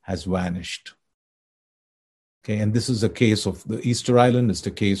story has vanished. Okay, and this is a case of the Easter Island. It's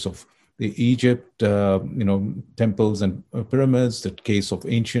the case of the Egypt, temples and pyramids. The case of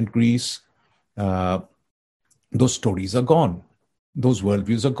ancient Greece. Those stories are gone. Those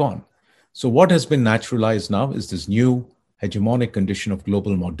worldviews are gone. So what has been naturalized now is this new hegemonic condition of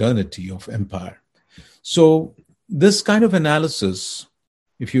global modernity, of empire. So this kind of analysis,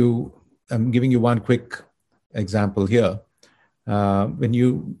 I'm giving you one quick example here. When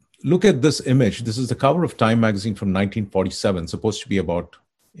you look at this image, this is the cover of Time magazine from 1947, supposed to be about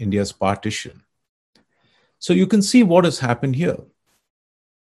India's partition. So you can see what has happened here.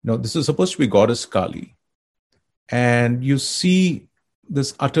 Now, this is supposed to be Goddess Kali. And you see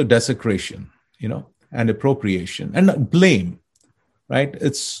this utter desecration, and appropriation and blame, right?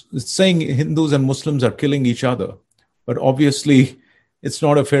 It's saying Hindus and Muslims are killing each other. But obviously, it's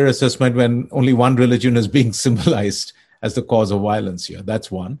not a fair assessment when only one religion is being symbolized as the cause of violence here. That's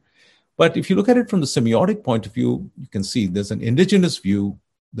one. But if you look at it from the semiotic point of view, you can see there's an indigenous view,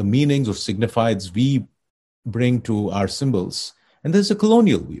 the meanings or signifieds we bring to our symbols, and there's a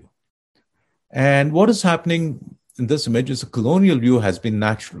colonial view. And what is happening in this image is a colonial view has been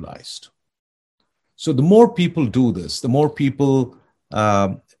naturalized. So the more people do this, the more people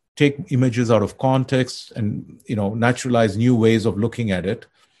take images out of context and naturalize new ways of looking at it,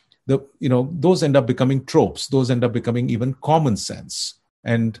 those end up becoming tropes. Those end up becoming even common sense.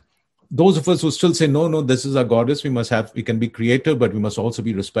 And those of us who still say, no, this is our goddess, we can be creative, but we must also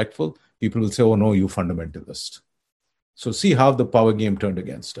be respectful. People will say, oh no, you fundamentalist. So see how the power game turned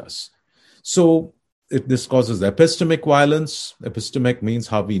against us. So this causes epistemic violence. Epistemic means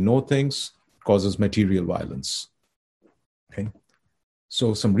how we know things, causes material violence. Okay.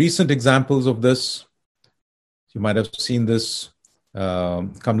 So some recent examples of this, you might have seen this.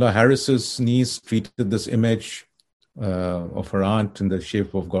 Kamala Harris's niece tweeted this image of her aunt in the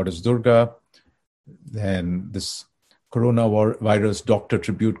shape of Goddess Durga. Then this coronavirus doctor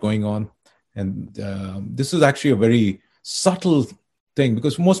tribute going on. And this is actually a very subtle thing,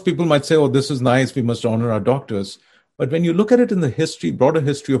 because most people might say, oh, this is nice, we must honor our doctors. But when you look at it in the broader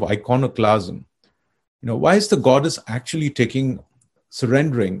history of iconoclasm, why is the goddess actually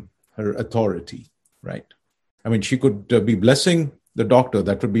surrendering her authority, right? I mean, she could be blessing the doctor.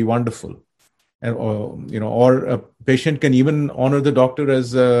 That would be wonderful. And, or a patient can even honor the doctor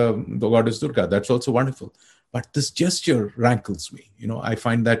as the goddess Durga. That's also wonderful. But this gesture rankles me. I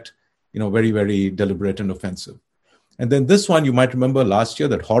find that, very, very deliberate and offensive. And then this one, you might remember last year,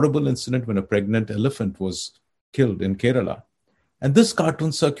 that horrible incident when a pregnant elephant was killed in Kerala. And this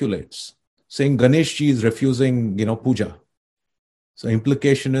cartoon circulates saying Ganeshji is refusing, puja. So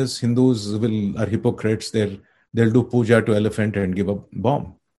implication is Hindus are hypocrites. They'll do puja to elephant and give a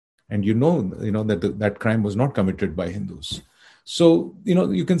bomb. And that crime was not committed by Hindus. So,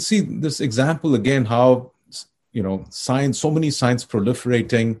 you can see this example again, how, science, so many science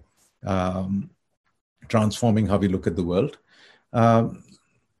proliferating, transforming how we look at the world.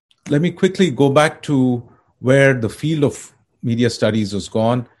 Let me quickly go back to where the field of media studies has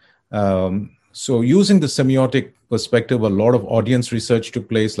gone. So using the semiotic perspective, a lot of audience research took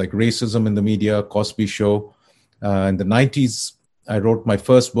place, like racism in the media, Cosby Show. In the 90s, I wrote my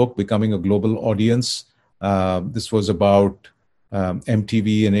first book, Becoming a Global Audience. This was about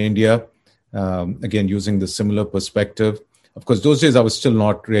MTV in India, again, using the similar perspective. Of course, those days I was still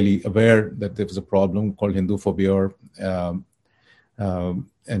not really aware that there was a problem called Hinduphobia,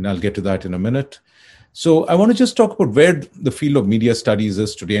 and I'll get to that in a minute. So I want to just talk about where the field of media studies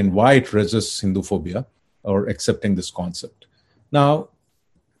is today and why it resists Hinduphobia or accepting this concept. Now,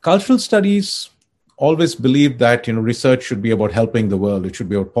 cultural studies always believed that research should be about helping the world. It should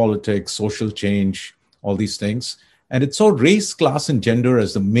be about politics, social change, all these things. And it saw race, class, and gender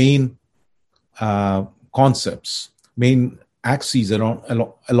as the main concepts, main axes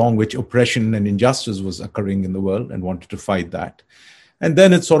along which oppression and injustice was occurring in the world, and wanted to fight that. And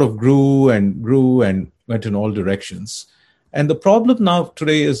then it sort of grew and went in all directions. And the problem now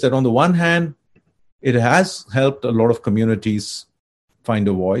today is that on the one hand, it has helped a lot of communities find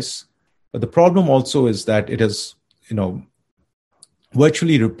a voice. But the problem also is that it has,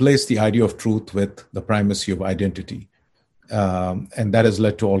 virtually replaced the idea of truth with the primacy of identity. And that has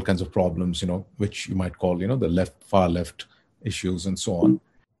led to all kinds of problems, which you might call, the left, far left issues and so on.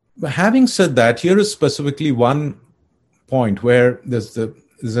 But having said that, here is specifically one point where there's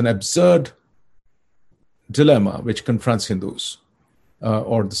an absurd dilemma which confronts Hindus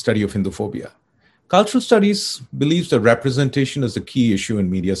or the study of Hinduphobia. Cultural studies believes that representation is the key issue in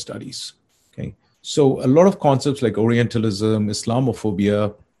media studies. Okay, so a lot of concepts like Orientalism,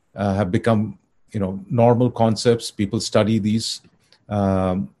 Islamophobia have become, normal concepts. People study these.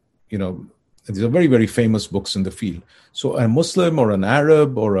 These are very, very famous books in the field. So a Muslim or an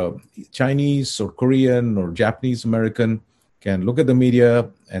Arab or a Chinese or Korean or Japanese American can look at the media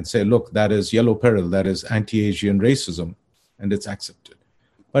and say, look, that is yellow peril, that is anti-Asian racism, and it's accepted.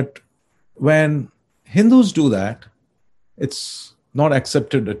 But when Hindus do that, it's not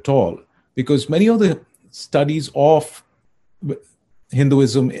accepted at all, because many of the studies of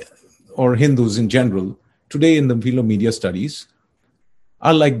Hinduism or Hindus in general today in the field of media studies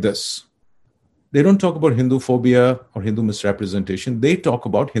are like this. They don't talk about Hindu phobia or Hindu misrepresentation. They talk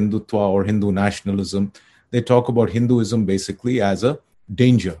about Hindutva or Hindu nationalism. They talk about Hinduism basically as a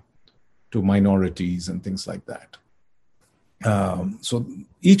danger to minorities and things like that. So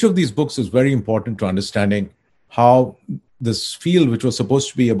each of these books is very important to understanding how this field, which was supposed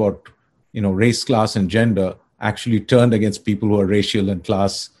to be about, race, class, and gender, actually turned against people who are racial and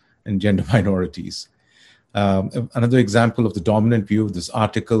class and gender minorities. Another example of the dominant view of this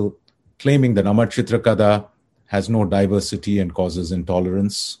article claiming that Amar Chitrakada has no diversity and causes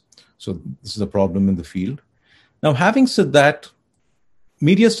intolerance. So this is a problem in the field. Now, having said that,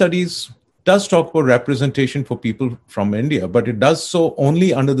 media studies does talk about representation for people from India, but it does so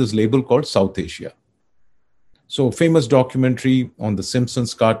only under this label called South Asia. So famous documentary on the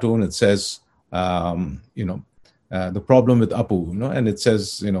Simpsons cartoon, it says, the problem with Apu, and it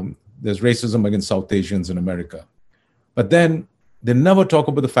says, there's racism against South Asians in America. But then they never talk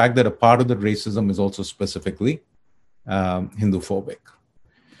about the fact that a part of the racism is also specifically Hinduphobic.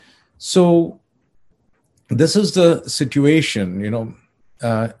 So this is the situation,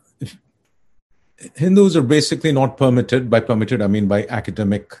 Hindus are basically not permitted. By permitted, I mean by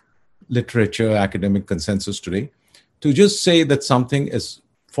academic literature, academic consensus today, to just say that something is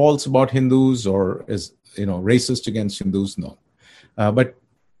false about Hindus or is, racist against Hindus. No.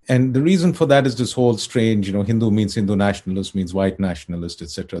 And the reason for that is this whole strange, Hindu means Hindu nationalist, means white nationalist,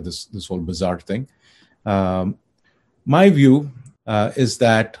 etc. This whole bizarre thing. My view is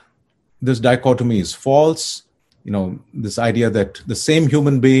that this dichotomy is false. This idea that the same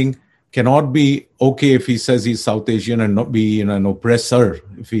human being cannot be okay if he says he's South Asian and not be an oppressor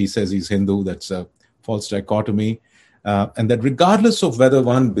if he says he's Hindu. That's a false dichotomy. And that regardless of whether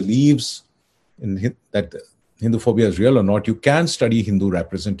one believes in that Hinduphobia is real or not, you can study Hindu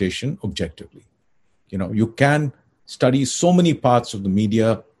representation objectively. You can study so many parts of the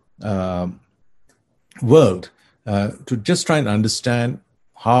media world to just try and understand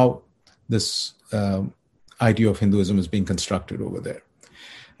how this idea of Hinduism is being constructed over there.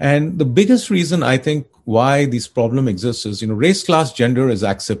 And the biggest reason, I think, why this problem exists is, race, class, gender is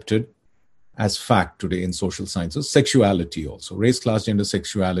accepted as fact today in social sciences. Sexuality also. Race, class, gender,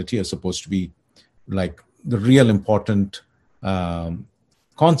 sexuality are supposed to be like the real important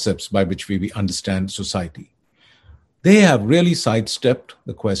concepts by which we understand society. They have really sidestepped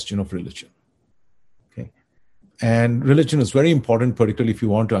the question of religion. Okay, and religion is very important, particularly if you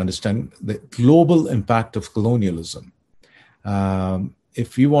want to understand the global impact of colonialism.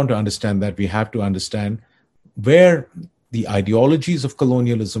 If we want to understand that, we have to understand where the ideologies of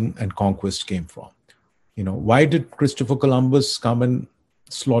colonialism and conquest came from. Why did Christopher Columbus come and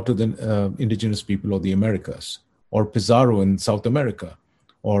slaughter the indigenous people of the Americas, or Pizarro in South America,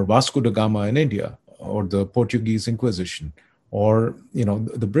 or Vasco da Gama in India, or the Portuguese Inquisition, or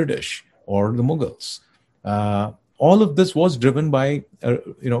the British, or the Mughals? All of this was driven by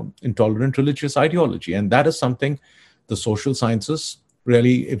intolerant religious ideology, and that is something the social sciences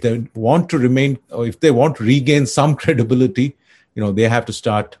really, if they want to remain, or if they want to regain some credibility, they have to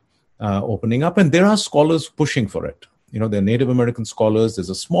start opening up. And there are scholars pushing for it. There are Native American scholars.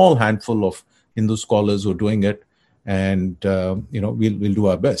 There's a small handful of Hindu scholars who are doing it, and we'll do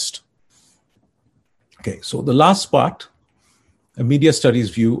our best. Okay, so the last part, a media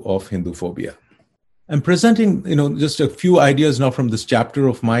studies view of Hinduphobia. I'm presenting, just a few ideas now from this chapter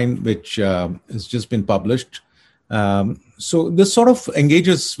of mine, which has just been published. So this sort of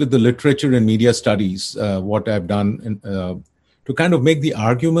engages with the literature and media studies, what I've done to kind of make the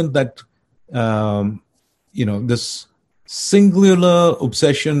argument that, this singular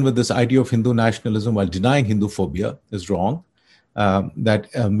obsession with this idea of Hindu nationalism while denying Hinduphobia is wrong.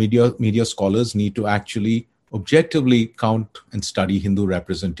 that media scholars need to actually objectively count and study Hindu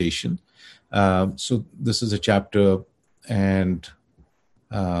representation. So this is a chapter, and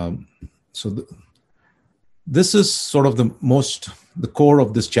um, so this is sort of the core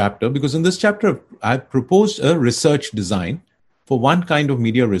of this chapter, because in this chapter I've proposed a research design for one kind of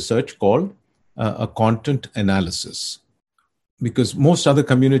media research called a content analysis, because most other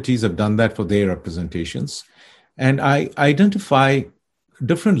communities have done that for their representations. And I identify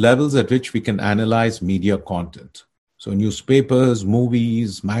different levels at which we can analyze media content. So newspapers,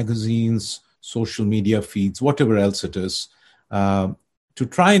 movies, magazines, social media feeds, whatever else it is, to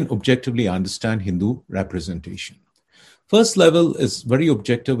try and objectively understand Hindu representation. First level is very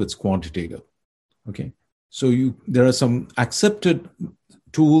objective, it's quantitative. Okay. So there are some accepted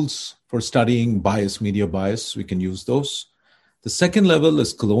tools for studying bias, media bias. We can use those. The second level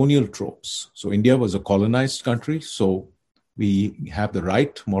is colonial tropes. So India was a colonized country, so we have the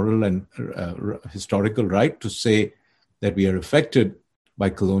right, moral and historical right to say that we are affected by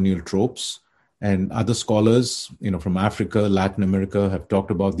colonial tropes. And other scholars, from Africa, Latin America, have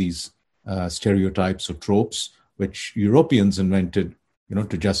talked about these stereotypes or tropes, which Europeans invented,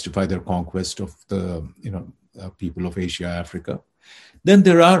 to justify their conquest of the, people of Asia, Africa. Then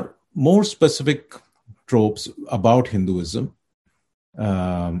there are more specific tropes about Hinduism,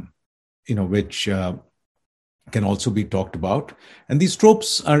 which can also be talked about. And these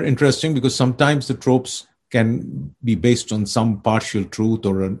tropes are interesting because sometimes the tropes can be based on some partial truth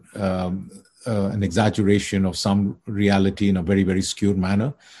or an exaggeration of some reality in a very, very skewed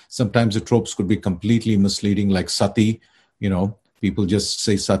manner. Sometimes the tropes could be completely misleading, like sati. People just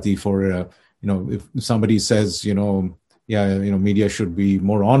say sati for, if somebody says, media should be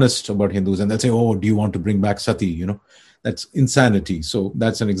more honest about Hindus, and they'll say, oh, do you want to bring back sati? That's insanity. So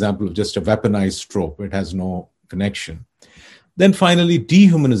that's an example of just a weaponized trope. It has no connection. Then finally,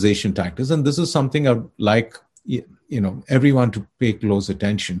 dehumanization tactics. And this is something I'd like, everyone to pay close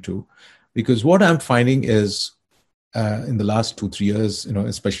attention to, because what I'm finding is in the last 2-3 years,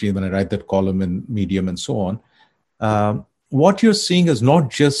 especially when I write that column in Medium and so on, what you're seeing is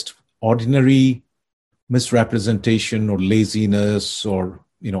not just ordinary misrepresentation or laziness or,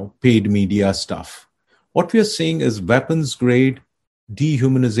 paid media stuff. What we are seeing is weapons-grade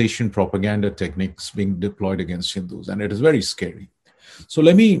dehumanization propaganda techniques being deployed against Hindus, and it is very scary. So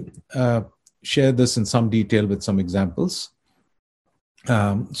let me share this in some detail with some examples.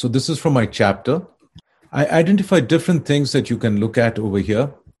 So this is from my chapter. I identified different things that you can look at over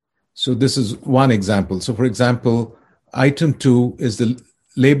here. So this is one example. So for example, item 2 is the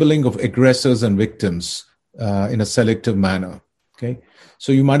labeling of aggressors and victims in a selective manner. Okay,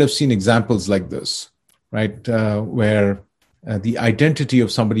 so you might have seen examples like this, right, where the identity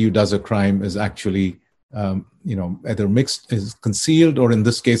of somebody who does a crime is actually, either is concealed, or in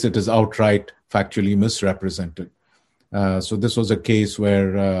this case, it is outright factually misrepresented. So this was a case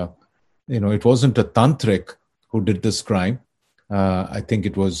where, it wasn't a tantric who did this crime. I think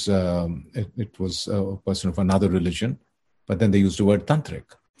it was it was a person of another religion, but then they used the word tantric.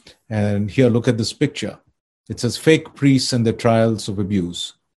 And here, look at this picture. It says fake priests and their trials of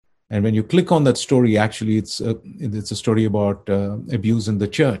abuse. And when you click on that story, actually, it's a story about abuse in the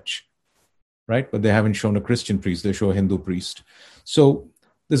church, right? But they haven't shown a Christian priest; they show a Hindu priest. So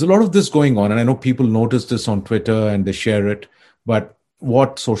there's a lot of this going on, and I know people notice this on Twitter and they share it. But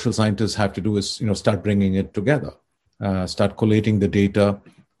what social scientists have to do is, start bringing it together, start collating the data,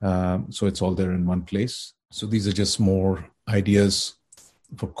 so it's all there in one place. So these are just more ideas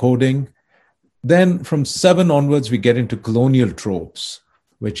for coding. Then from 7 onwards, we get into colonial tropes,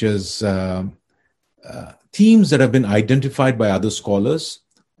 which is themes that have been identified by other scholars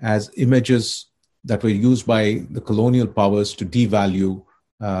as images that were used by the colonial powers to devalue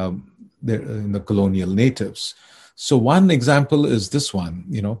the colonial natives. So one example is this one,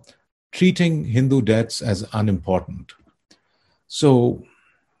 treating Hindu deaths as unimportant. So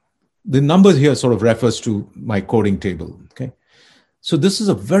the number here sort of refers to my coding table, okay? So this is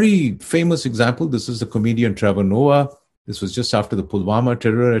a very famous example. This is the comedian Trevor Noah. This was just after the Pulwama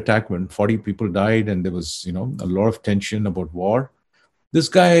terror attack when 40 people died and there was, a lot of tension about war. This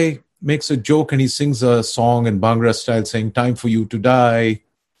guy makes a joke and he sings a song in Bhangra style saying, "Time for you to die."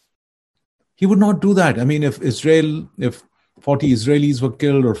 He would not do that. I mean, if 40 Israelis were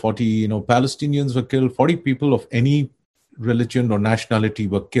killed or 40, Palestinians were killed, 40 people of any religion or nationality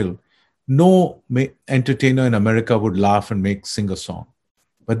were killed, no entertainer in America would laugh and sing a song.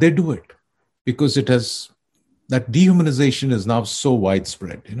 But they do it because that dehumanization is now so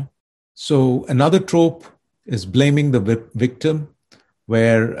widespread, So another trope is blaming the victim,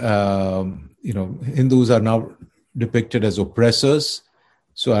 where, Hindus are now depicted as oppressors.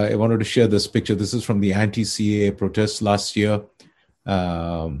 So I wanted to share this picture. This is from the anti-CAA protests last year.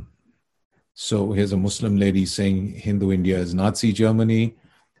 So here's a Muslim lady saying Hindu India is Nazi Germany.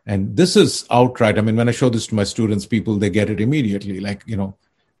 And this is outright. I mean, when I show this to my students, people, they get it immediately. Like,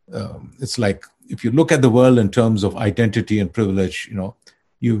 it's like if you look at the world in terms of identity and privilege, a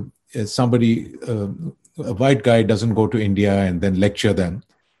white guy doesn't go to India and then lecture them,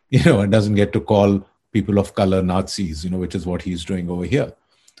 and doesn't get to call people of color Nazis, which is what he's doing over here.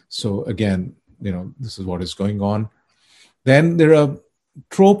 So again, this is what is going on. Then there are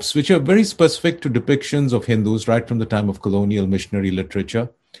tropes which are very specific to depictions of Hindus right from the time of colonial missionary literature.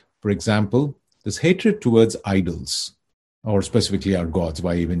 For example, this hatred towards idols, or specifically our gods.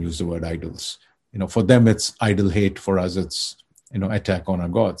 Why even use the word idols? For them, it's idol hate. For us, it's, attack on our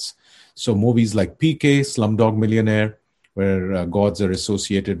gods. So movies like PK, Slumdog Millionaire, where gods are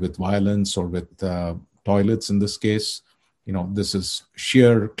associated with violence or with toilets in this case, this is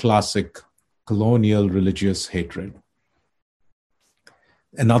sheer classic colonial religious hatred.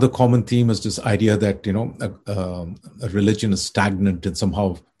 Another common theme is this idea that, a religion is stagnant and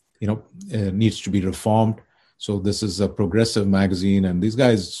somehow, needs to be reformed. So this is a progressive magazine, and these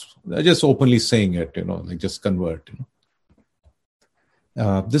guys are just openly saying it, like just convert.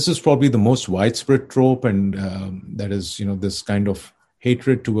 This is probably the most widespread trope, and that is, this kind of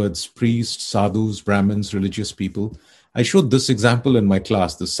hatred towards priests, sadhus, Brahmins, religious people. I showed this example in my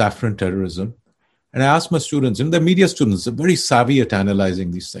class, the saffron terrorism. And I asked my students, and the media students are very savvy at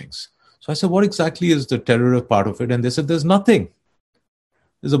analyzing these things. So I said, what exactly is the terror part of it? And they said, there's nothing.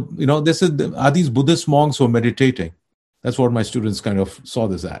 They said, are these Buddhist monks who are meditating? That's what my students kind of saw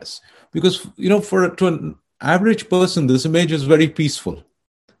this as. Because, to an average person, this image is very peaceful,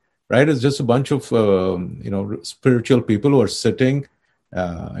 right? It's just a bunch of, spiritual people who are sitting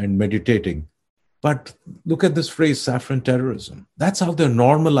and meditating. But look at this phrase, saffron terrorism. That's how they're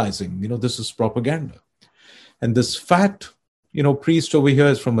normalizing, this is propaganda. And this fat, priest over here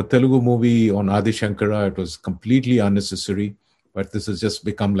is from a Telugu movie on Adi Shankara. It was completely unnecessary, but this has just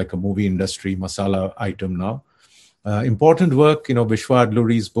become like a movie industry masala item now. Important work, Vishwa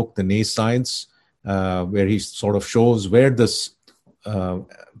Adluri's book, The Nay Science, where he sort of shows where this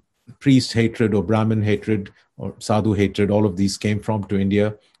priest hatred or Brahmin hatred or sadhu hatred, all of these came from to India.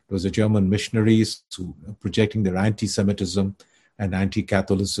 It was the German missionaries who projecting their anti-Semitism and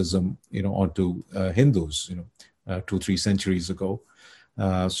anti-Catholicism, onto Hindus, 2-3 centuries ago.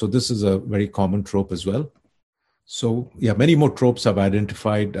 So this is a very common trope as well. So yeah, many more tropes I've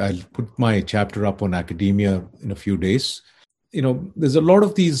identified. I'll put my chapter up on academia in a few days. There's a lot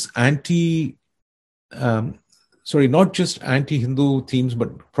of these not just anti-Hindu themes,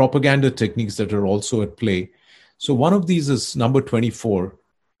 but propaganda techniques that are also at play. So one of these is number 24,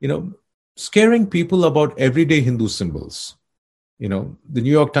 scaring people about everyday Hindu symbols. The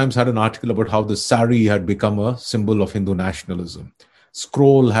New York Times had an article about how the sari had become a symbol of Hindu nationalism.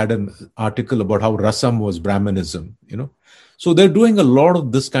 Scroll had an article about how Rasam was Brahmanism, So they're doing a lot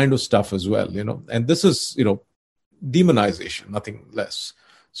of this kind of stuff as well, and this is, demonization, nothing less.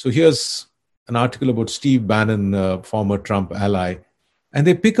 So here's an article about Steve Bannon, former Trump ally, and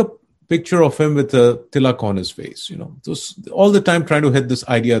they pick a picture of him with a tilak on his face, So all the time trying to hit this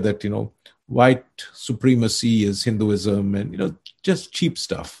idea that, white supremacy is Hinduism and, just cheap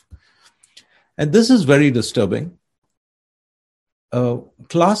stuff. And this is very disturbing.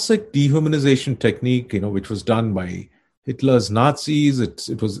 Classic dehumanization technique, which was done by Hitler's Nazis.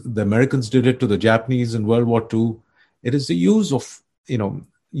 It was the Americans did it to the Japanese in World War II. It is the use of,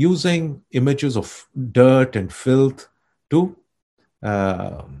 using images of dirt and filth to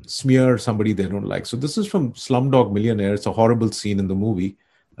smear somebody they don't like. So this is from Slumdog Millionaire. It's a horrible scene in the movie.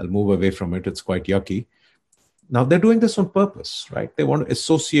 I'll move away from it. It's quite yucky. Now they're doing this on purpose, right? They want to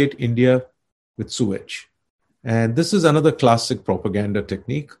associate India with sewage. And this is another classic propaganda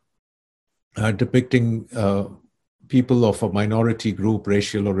technique, depicting people of a minority group,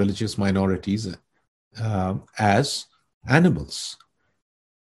 racial or religious minorities, as animals.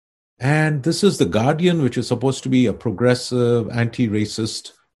 And this is The Guardian, which is supposed to be a progressive,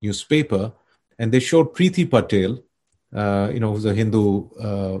 anti-racist newspaper. And they showed Preeti Patel, who's a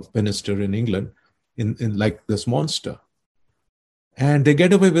Hindu minister in England, in like this monster. And they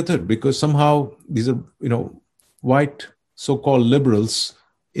get away with it because somehow these are, white so-called liberals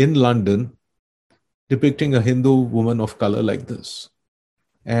in London depicting a Hindu woman of color like this.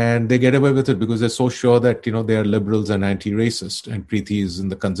 And they get away with it because they're so sure that, they are liberals and anti-racist, and Preeti is in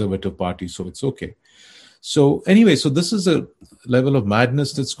the Conservative Party, so it's okay. So anyway, so this is a level of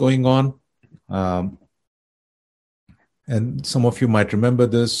madness that's going on. And some of you might remember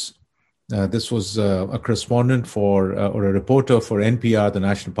this. This was a correspondent for, or a reporter for NPR, the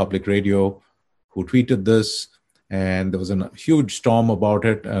National Public Radio, who tweeted this. And there was a huge storm about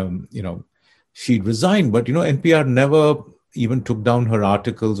it. She'd resigned, but, NPR never even took down her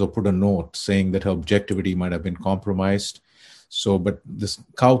articles or put a note saying that her objectivity might have been compromised. So, but this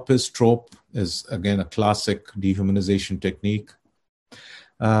cow piss trope is, again, a classic dehumanization technique.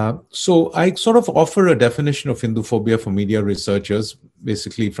 So I sort of offer a definition of Hinduphobia for media researchers.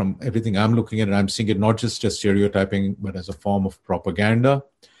 Basically, from everything I'm looking at, I'm seeing it not just as stereotyping, but as a form of propaganda.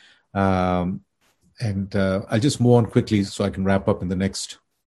 I'll just move on quickly so I can wrap up in the next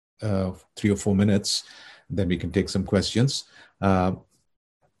 3 or 4 minutes. Then we can take some questions.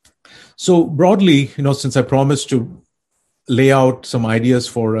 So broadly, since I promised to lay out some ideas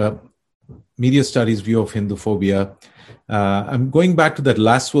for a media studies view of Hinduphobia, I'm going back to that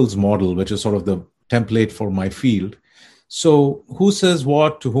Lasswell's model, which is sort of the template for my field. So who says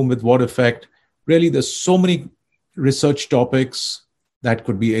what, to whom, with what effect? Really, there's so many research topics that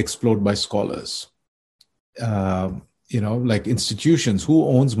could be explored by scholars. Like institutions, who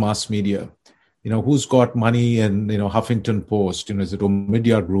owns mass media? Who's got money in, Huffington Post? Is it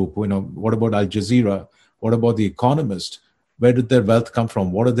Omidyar Group? What about Al Jazeera? What about The Economist? Where did their wealth come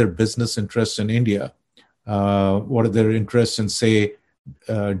from? What are their business interests in India? What are their interests in, say,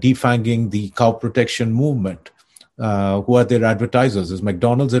 defanging the cow protection movement? Who are their advertisers? Is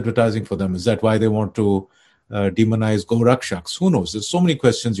McDonald's advertising for them? Is that why they want to demonize Go Rakshaks? Who knows? There's so many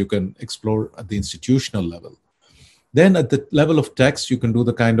questions you can explore at the institutional level. Then at the level of text, you can do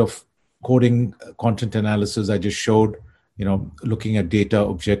the kind of coding content analysis I just showed, looking at data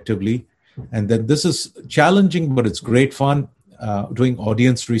objectively. And then this is challenging, but it's great fun. Doing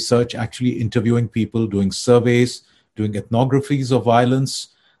audience research, actually interviewing people, doing surveys, doing ethnographies of violence.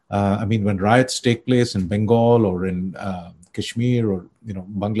 When riots take place in Bengal or in Kashmir or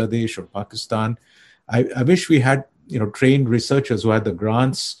Bangladesh or Pakistan, I wish we had trained researchers who had the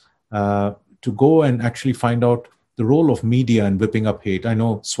grants to go and actually find out the role of media in whipping up hate. I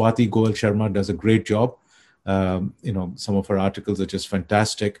know Swati Goel Sharma does a great job. Some of her articles are just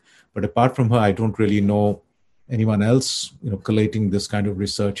fantastic. But apart from her, I don't really know anyone else, collating this kind of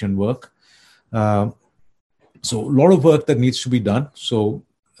research and work. So a lot of work that needs to be done. So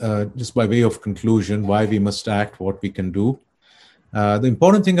just by way of conclusion, why we must act, what we can do. The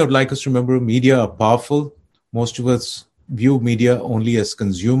important thing I would like us to remember, media are powerful. Most of us view media only as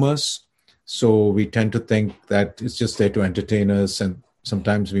consumers. So we tend to think that it's just there to entertain us, and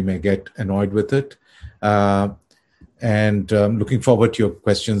sometimes we may get annoyed with it. Looking forward to your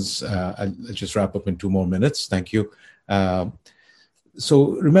questions. I'll just wrap up in 2 more minutes. Thank you.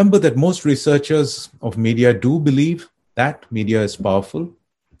 So remember that most researchers of media do believe that media is powerful,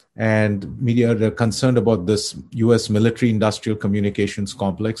 and media are concerned about this US military-industrial communications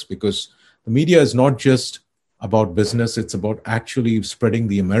complex, because the media is not just about business, it's about actually spreading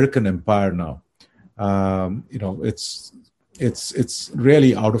the American empire now. It's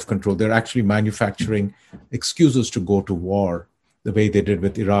really out of control. They're actually manufacturing excuses to go to war the way they did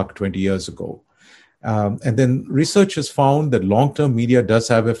with Iraq 20 years ago. And then research has found that long-term media does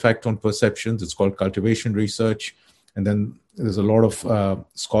have effect on perceptions. It's called cultivation research. And then there's a lot of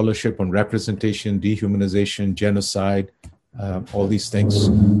scholarship on representation, dehumanization, genocide, all these things.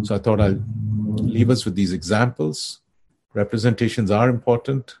 So I thought I'll leave us with these examples. Representations are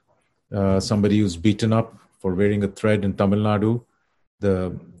important. Somebody who's beaten up for wearing a thread in Tamil Nadu,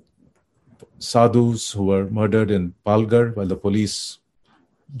 the sadhus who were murdered in Palghar while the police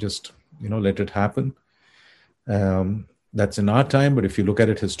just, let it happen. That's in our time, but if you look at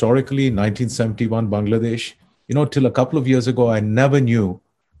it historically, 1971 Bangladesh, till a couple of years ago, I never knew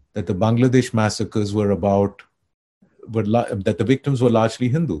that the Bangladesh massacres that the victims were largely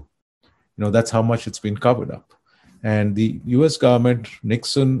Hindu. That's how much it's been covered up. And the US government,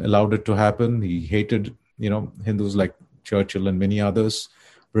 Nixon, allowed it to happen. He hated Hindus like Churchill and many others.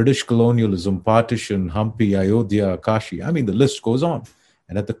 British colonialism, partition, Hampi, Ayodhya, Kashi. The list goes on.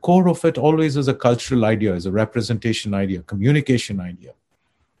 And at the core of it always is a cultural idea, is a representation idea, communication idea,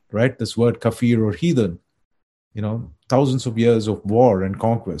 right? This word kafir or heathen, thousands of years of war and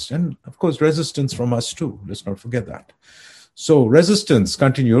conquest. And of course, resistance from us too. Let's not forget that. So resistance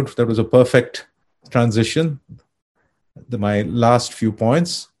continued. That was a perfect transition. My last few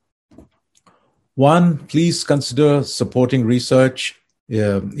points. 1, please consider supporting research.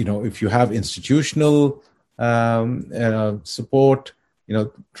 If you have institutional support,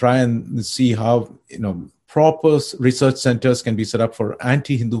 try and see how, proper research centers can be set up for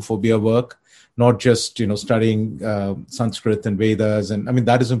anti-Hinduphobia work, not just, studying Sanskrit and Vedas. And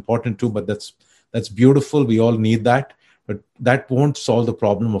that is important too, but that's beautiful. We all need that. but that won't solve the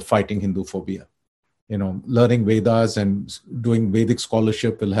problem of fighting Hindu phobia. Learning Vedas and doing Vedic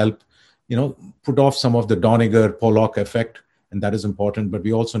scholarship will help, put off some of the Doniger Pollock effect, and that is important. But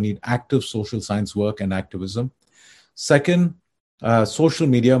we also need active social science work and activism. Second, social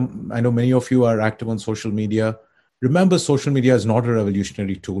media. I know many of you are active on social media. Remember, social media is not a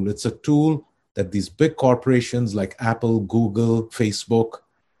revolutionary tool. It's a tool that these big corporations like Apple, Google, Facebook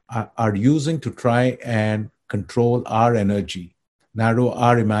are using to try and control our energy, narrow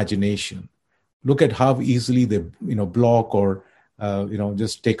our imagination. Look at how easily they, block or,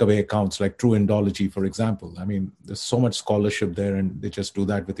 just take away accounts like True Indology, for example. I mean, there's so much scholarship there, and they just do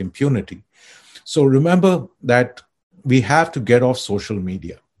that with impunity. So remember that we have to get off social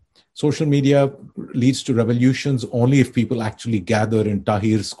media. Social media leads to revolutions only if people actually gather in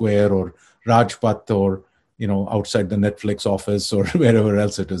Tahrir Square or Rajpath or, outside the Netflix office or wherever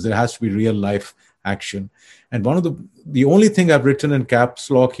else it is. There has to be real life action. And one of the only thing I've written in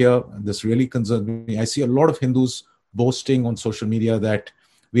caps lock here, and this really concerns me, I see a lot of Hindus boasting on social media that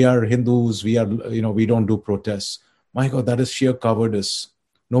we are Hindus, we don't do protests. My God, that is sheer cowardice.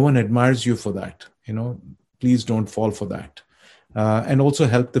 No one admires you for that. Please don't fall for that. And also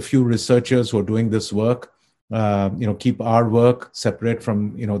help the few researchers who are doing this work, keep our work separate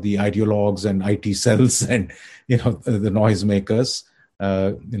from, the ideologues and IT cells and, the noisemakers.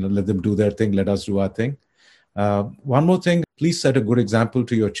 Let them do their thing. Let us do our thing. One more thing, please set a good example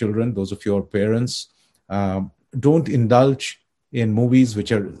to your children, those of your parents. Don't indulge in movies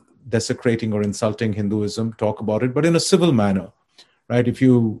which are desecrating or insulting Hinduism. Talk about it, but in a civil manner, right? If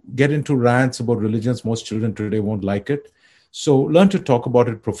you get into rants about religions, most children today won't like it. So learn to talk about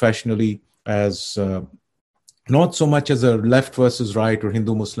it professionally as not so much as a left versus right or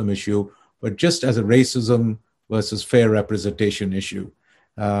Hindu-Muslim issue, but just as a racism versus fair representation issue.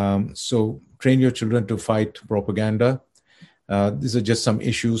 So train your children to fight propaganda. These are just some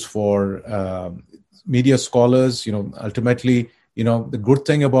issues for media scholars. Ultimately, the good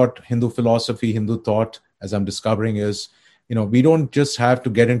thing about Hindu philosophy, Hindu thought, as I'm discovering, is, we don't just have to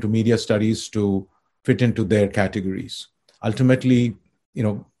get into media studies to fit into their categories. Ultimately,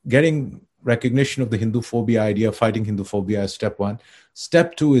 getting recognition of the Hindu phobia idea, fighting Hindu phobia is step one.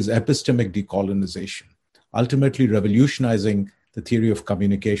 Step two is epistemic decolonization, ultimately revolutionizing the theory of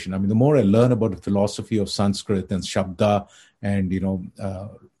communication. I mean, the more I learn about the philosophy of Sanskrit and Shabda and,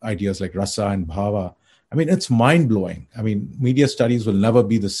 ideas like Rasa and Bhava, I mean, it's mind-blowing. I mean, media studies will never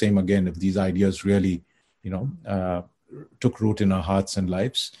be the same again if these ideas really, took root in our hearts and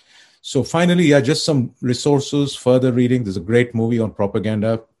lives. So finally, just some resources, further reading. There's a great movie on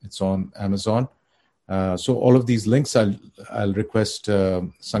propaganda. It's on Amazon. So all of these links, I'll request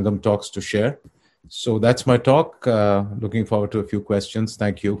Sangam Talks to share. So that's my talk. Looking forward to a few questions.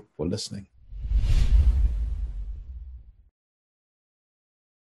 Thank you for listening.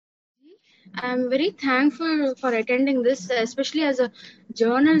 I'm very thankful for attending this, especially as a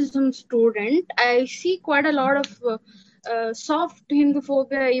journalism student. I see quite a lot of soft Hindu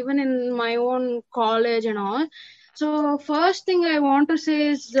phobia even in my own college and all. So first thing I want to say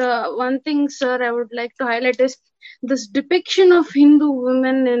is one thing, sir, I would like to highlight is this depiction of Hindu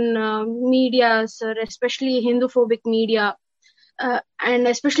women in media, sir, especially Hindu phobic media. And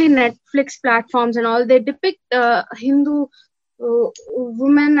especially Netflix platforms and all, they depict Hindu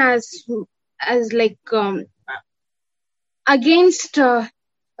women as like against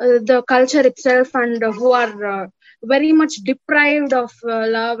the culture itself, and who are very much deprived of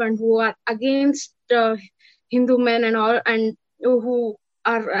love, and who are against Hindu men and all, and who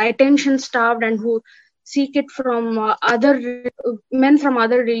are attention starved, and who seek it from other men from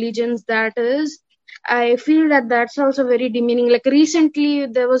other religions. That is, I feel that that's also very demeaning. Like recently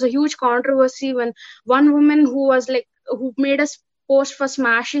there was a huge controversy when one woman who made a post for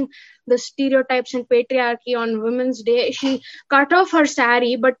smashing the stereotypes and patriarchy on Women's Day, she cut off her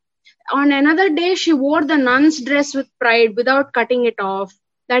sari, but on another day she wore the nun's dress with pride without cutting it off.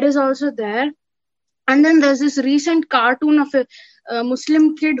 That is also there. And then there's this recent cartoon of a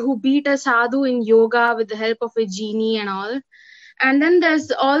Muslim kid who beat a sadhu in yoga with the help of a genie and all. And then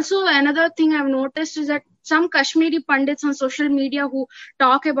there's also another thing I've noticed is that some Kashmiri Pandits on social media who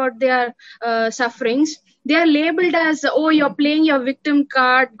talk about their sufferings, they are labeled as, oh, you're playing your victim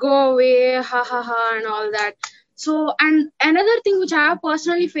card, go away, ha ha ha, and all that. So, and another thing which I have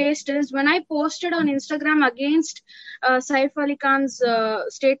personally faced is when I posted on Instagram against Saif Ali Khan's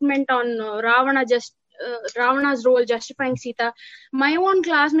statement on Ravana just Ravana's role, justifying Sita, my own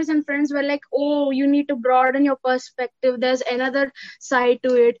classmates and friends were like, "Oh, you need to broaden your perspective. There's another side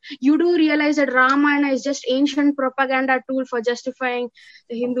to it. You do realize that Ramayana is just ancient propaganda tool for justifying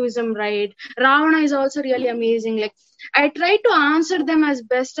Hinduism, right? Ravana is also really amazing." Like, I try to answer them as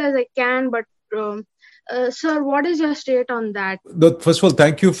best as I can, but sir, what is your state on that? First of all,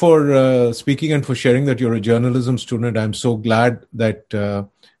 thank you for speaking and for sharing that you're a journalism student. I'm so glad that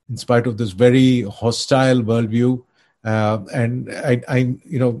in spite of this very hostile worldview, and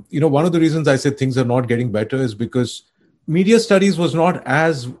one of the reasons I said things are not getting better is because media studies was not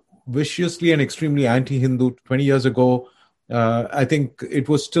as viciously and extremely anti-Hindu 20 years ago. I think it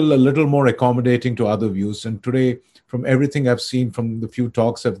was still a little more accommodating to other views. And today, from everything I've seen, from the few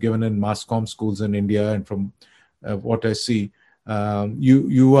talks I've given in mass comm schools in India, and from what I see,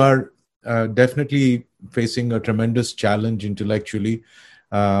 you are definitely facing a tremendous challenge intellectually.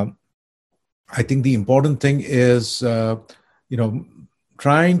 I think the important thing is,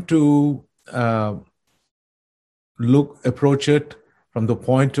 trying to approach it from the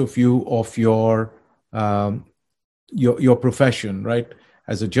point of view of your profession, right?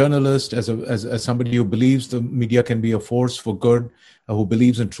 As a journalist, as somebody who believes the media can be a force for good, who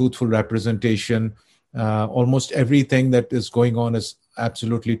believes in truthful representation. Almost everything that is going on is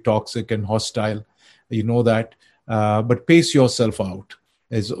absolutely toxic and hostile. You know that. But pace yourself out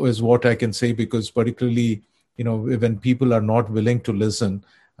is what I can say, because particularly, when people are not willing to listen,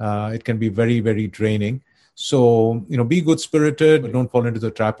 it can be very, very draining. So, be good-spirited, but don't fall into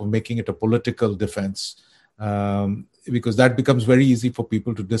the trap of making it a political defense. Because that becomes very easy for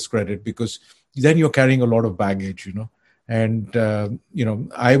people to discredit, because then you're carrying a lot of baggage, And,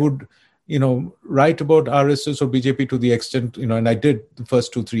 I would, write about RSS or BJP to the extent, and I did the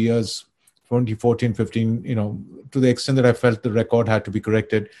first 2-3 years, 2014, 15, to the extent that I felt the record had to be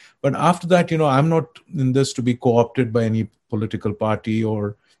corrected. But after that, I'm not in this to be co-opted by any political party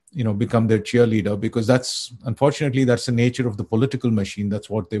or, become their cheerleader, because unfortunately, that's the nature of the political machine. That's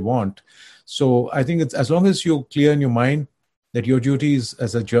what they want. So I think it's, as long as you're clear in your mind that your duties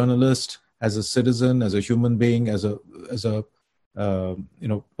as a journalist, as a citizen, as a human being, as a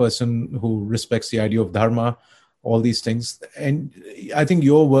person who respects the idea of dharma, all these things. And I think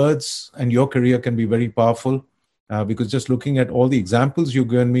your words and your career can be very powerful, because just looking at all the examples you've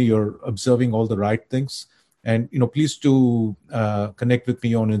given me, you're observing all the right things. And, please do connect with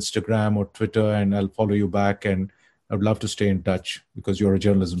me on Instagram or Twitter, and I'll follow you back. And I'd love to stay in touch, because you're a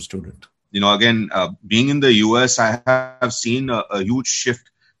journalism student. Again, being in the US, I have seen a huge shift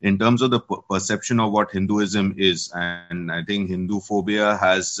in terms of the perception of what Hinduism is. And I think Hindu phobia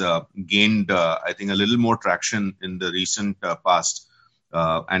has gained, I think, a little more traction in the recent past.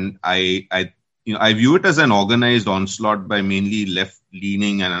 And I view it as an organized onslaught by mainly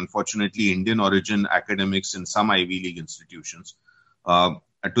left-leaning and unfortunately Indian origin academics in some Ivy League institutions.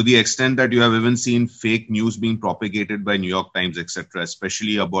 To the extent that you have even seen fake news being propagated by New York Times, etc.,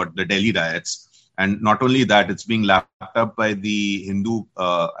 especially about the Delhi riots. And not only that, it's being lapped up by the Hindu,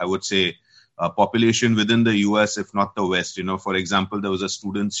 I would say, population within the US, if not the West. For example, there was a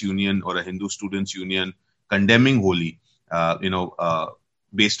students' union or a Hindu students' union condemning Holi,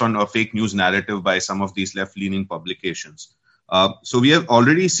 based on a fake news narrative by some of these left-leaning publications. So we have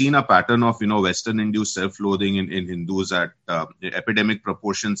already seen a pattern of, Western-induced self-loathing in Hindus at epidemic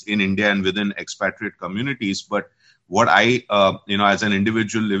proportions in India and within expatriate communities. But what I, as an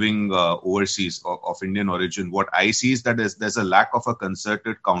individual living overseas of Indian origin, what I see is that there's a lack of a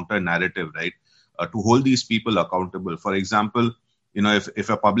concerted counter narrative, right, to hold these people accountable. For example, if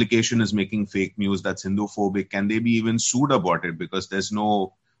a publication is making fake news that's Hindu-phobic, can they be even sued about it? Because there's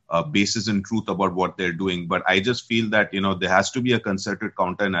no basis in truth about what they're doing. But I just feel that, there has to be a concerted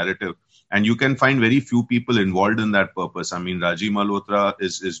counter narrative. And you can find very few people involved in that purpose. I mean, Rajiv Malhotra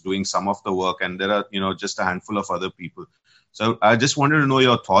is doing some of the work, and there are, just a handful of other people. So I just wanted to know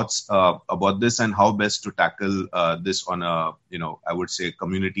your thoughts about this and how best to tackle this on a, I would say,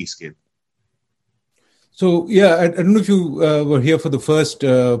 community scale. So, yeah, I don't know if you were here for the first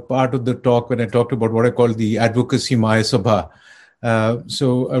part of the talk when I talked about what I call the advocacy Mahasabha.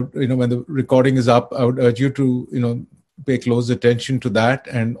 When the recording is up, I would urge you to, pay close attention to that,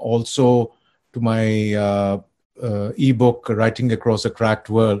 and also to my ebook, Writing Across a Cracked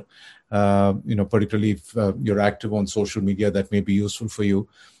World. Particularly if you're active on social media, that may be useful for you.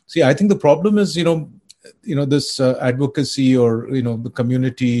 See, I think the problem is, this advocacy or, the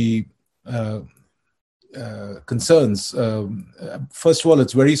community concerns. First of all,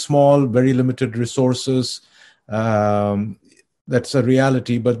 it's very small, very limited resources. That's a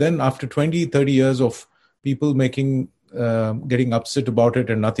reality. But then after 20, 30 years of people getting upset about it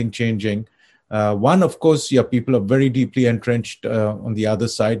and nothing changing, One, of course, yeah, people are very deeply entrenched on the other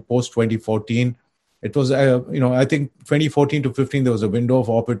side. Post 2014, it was, I think 2014 to 15, there was a window of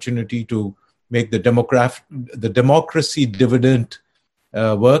opportunity to make the democracy dividend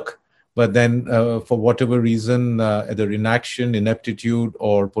work. But then, for whatever reason, either inaction, ineptitude,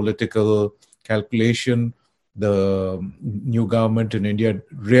 or political calculation, the new government in India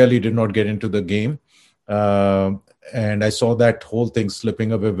really did not get into the game. And I saw that whole thing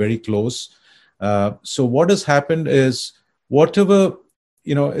slipping away very close. So what has happened is whatever,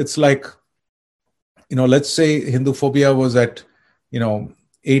 it's like, let's say Hindu phobia was at,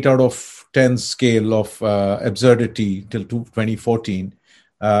 8 out of 10 scale of absurdity till 2014.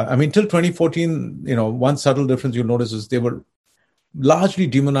 Till 2014, one subtle difference you'll notice is they were largely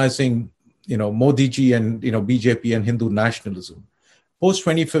demonizing, Modi ji and, BJP and Hindu nationalism. Post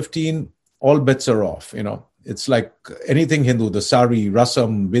 2015, all bets are off, It's like anything Hindu, the sari,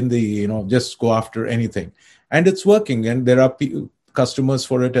 rasam, bindi, just go after anything. And it's working. And there are customers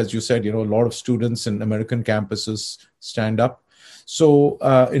for it. As you said, a lot of students in American campuses stand up. So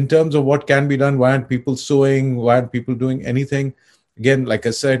in terms of what can be done, why aren't people suing? Why aren't people doing anything? Again, like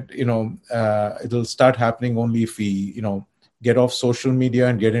I said, it'll start happening only if we, get off social media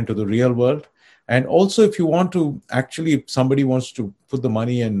and get into the real world. And also, if you want to actually, if somebody wants to put the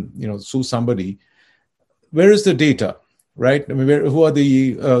money and, sue somebody, where is the data, right? Who are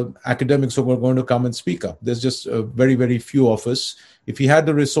the academics who are going to come and speak up? There's just very, very few of us. If we had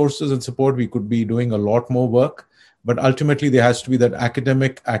the resources and support, we could be doing a lot more work. But ultimately, there has to be that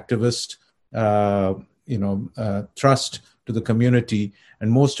academic activist, trust to the community.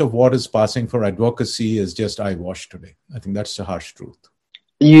 And most of what is passing for advocacy is just eyewash today. I think that's the harsh truth.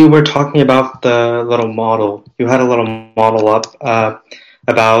 You were talking about the little model. You had a little model up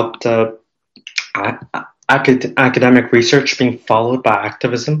about academic research being followed by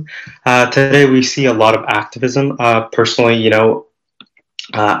activism. Today, we see a lot of activism. Personally,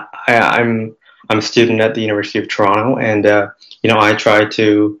 I'm a student at the University of Toronto, and I try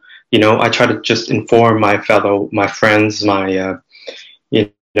to just inform my friends, my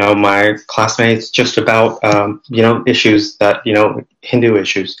classmates, just about issues that Hindu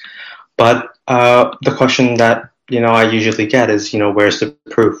issues. But the question that I usually get is where's the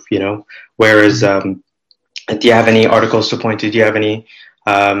proof? Where is do you have any articles to point to? Do you have any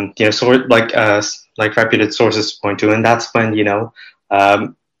like reputed sources to point to? And that's when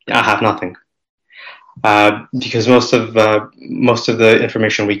I have nothing. Because most of the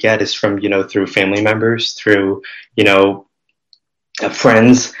information we get is from through family members, through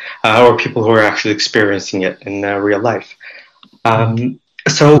friends, or people who are actually experiencing it in real life.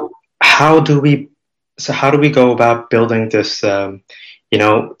 So how do we go about building this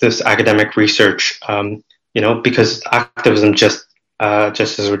this academic research? Because activism just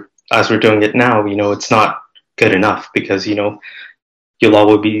as we're doing it now, it's not good enough, because you'll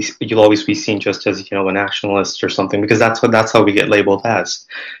always be seen just as a nationalist or something, because that's how we get labeled as.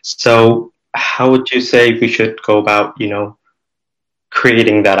 So how would you say we should go about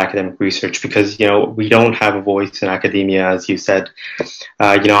creating that academic research? Because we don't have a voice in academia, as you said.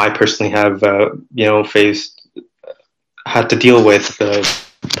 I personally have had to deal with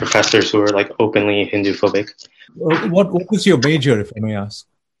professors who are like openly Hindu-phobic. What was your major, if I may ask?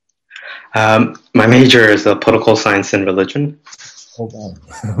 My major is political science and religion. Oh, wow.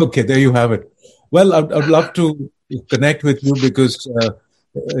 Okay, there you have it. Well, I'd love to connect with you because,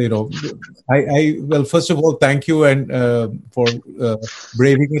 well, first of all, thank you and for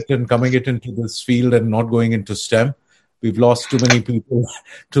braving it and coming into this field and not going into STEM. We've lost too many people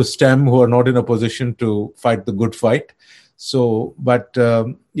to STEM who are not in a position to fight the good fight. So, but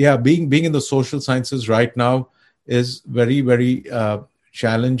being in the social sciences right now is very, very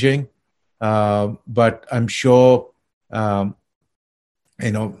challenging. But I'm sure,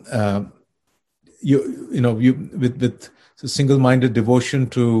 you with single-minded devotion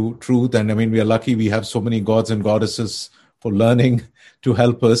to truth, and we are lucky we have so many gods and goddesses for learning to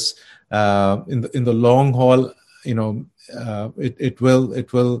help us in the long haul. It will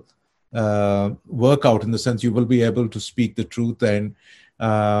work out, in the sense you will be able to speak the truth, and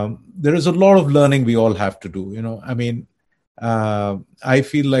there is a lot of learning we all have to do. I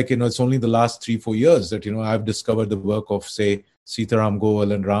feel like it's only the last 3-4 years that I've discovered the work of, say, Sitaram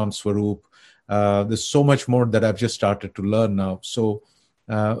Goel and Ram Swaroop. There's so much more that I've just started to learn now. So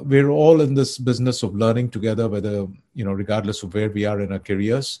we're all in this business of learning together, whether regardless of where we are in our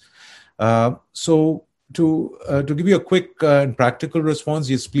careers. So to give you a quick and practical response,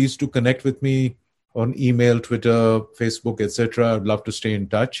 yes, please do connect with me on email, Twitter, Facebook, etc. I'd love to stay in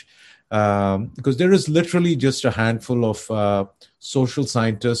touch. Because there is literally just a handful of social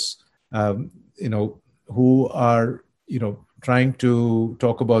scientists who are, trying to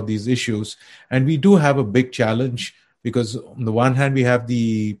talk about these issues. And we do have a big challenge because on the one hand, we have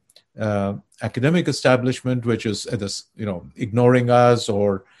the academic establishment, which is, ignoring us,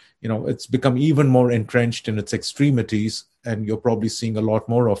 or, it's become even more entrenched in its extremities, and you're probably seeing a lot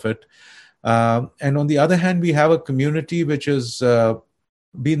more of it. And on the other hand, we have a community which is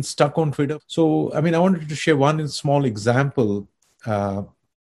been stuck on Twitter. So, I wanted to share one small example,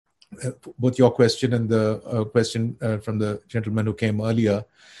 both your question and the question from the gentleman who came earlier.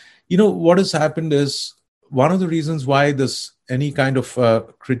 What has happened is, one of the reasons why any kind of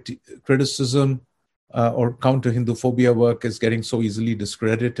criticism or counter-Hinduphobia work is getting so easily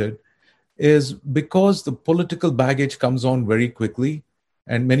discredited is because the political baggage comes on very quickly.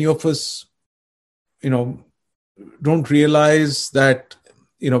 And many of us, don't realize that,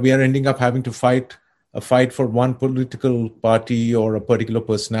 we are ending up having to fight for one political party or a particular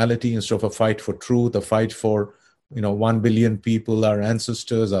personality instead of a fight for truth, a fight for, 1 billion people, our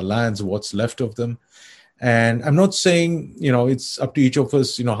ancestors, our lands, what's left of them. And I'm not saying, it's up to each of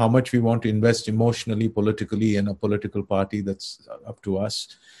us, how much we want to invest emotionally, politically in a political party. That's up to us.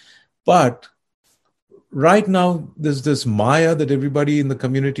 But right now, there's this maya that everybody in the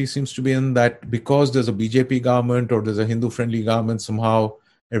community seems to be in, that because there's a BJP government or there's a Hindu-friendly government, somehow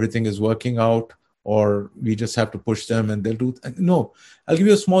everything is working out, or we just have to push them and they'll do. No, I'll give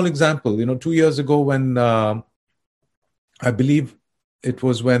you a small example. 2 years ago when I believe it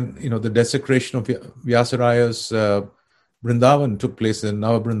was when, the desecration of Vyasaraya's Vrindavan took place in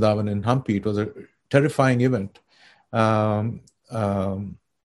Nava Vrindavan in Hampi. It was a terrifying event. I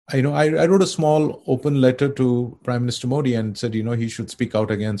wrote a small open letter to Prime Minister Modi and said, he should speak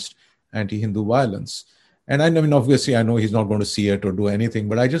out against anti-Hindu violence. And obviously, I know he's not going to see it or do anything,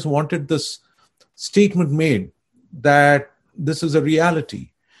 but I just wanted this statement made that this is a reality.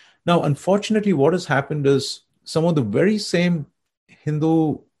 Now, unfortunately, what has happened is some of the very same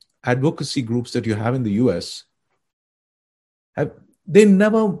Hindu advocacy groups that you have in the US, they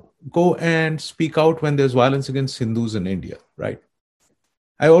never go and speak out when there's violence against Hindus in India, right?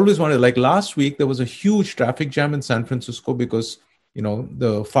 I always wanted, like last week, there was a huge traffic jam in San Francisco because,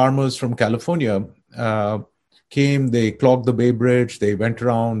 the farmers from California came, they clogged the Bay Bridge, they went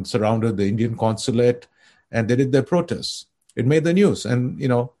around, surrounded the Indian consulate, and they did their protests. It made the news. And,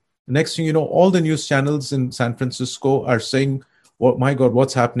 next thing you know, all the news channels in San Francisco are saying, oh my God,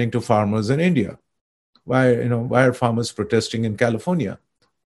 what's happening to farmers in India? Why are farmers protesting in California?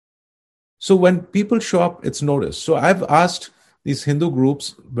 So when people show up, it's noticed. So I've asked these Hindu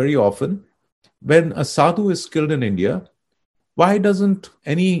groups very often, when a sadhu is killed in India, why doesn't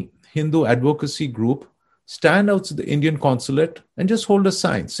any Hindu advocacy group stand outside the Indian consulate and just hold a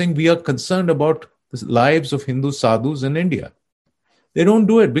sign saying we are concerned about the lives of Hindu sadhus in India? They don't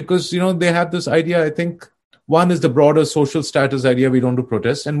do it because, they have this idea. I think one is the broader social status idea. We don't do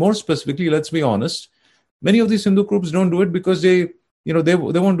protests. And more specifically, let's be honest, many of these Hindu groups don't do it because they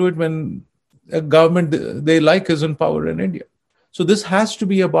won't do it when a government they like is in power in India. So this has to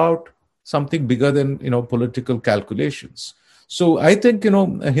be about something bigger than, political calculations. So I think,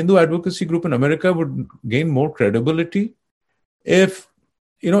 a Hindu advocacy group in America would gain more credibility if,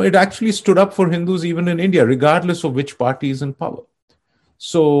 it actually stood up for Hindus even in India, regardless of which party is in power.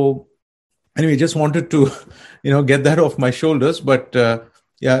 So anyway, just wanted to, get that off my shoulders. But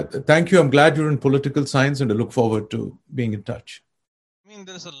thank you. I'm glad you're in political science and I look forward to being in touch.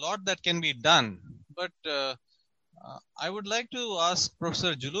 There's a lot that can be done, but I would like to ask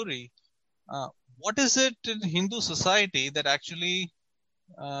Professor Juluri, what is it in Hindu society that actually,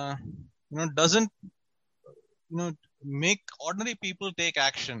 doesn't, make ordinary people take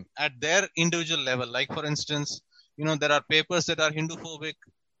action at their individual level? Like, for instance, there are papers that are Hindu-phobic.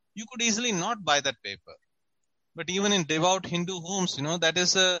 You could easily not buy that paper. But even in devout Hindu homes, that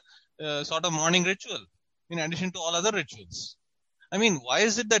is a sort of morning ritual in addition to all other rituals. Why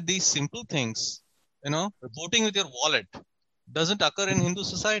is it that these simple things, voting with your wallet, doesn't occur in Hindu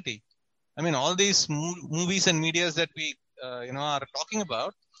society? All these movies and medias that we, are talking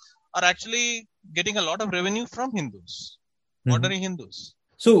about are actually getting a lot of revenue from Hindus, ordinary Hindus.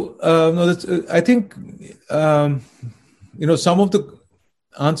 So, I think, some of the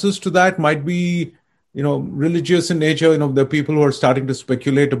answers to that might be, religious in nature. The people who are starting to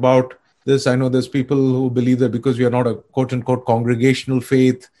speculate about this. I know there's people who believe that because we are not a quote unquote congregational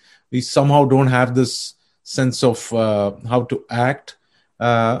faith, we somehow don't have this sense of how to act.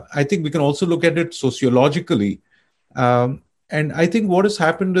 I think we can also look at it sociologically. And I think what has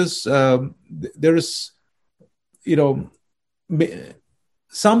happened is there is,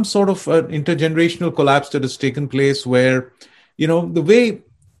 some sort of an intergenerational collapse that has taken place where, the way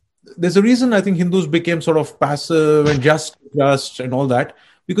there's a reason I think Hindus became sort of passive and just and all that,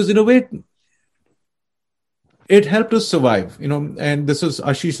 because in a way it helped us survive, and this is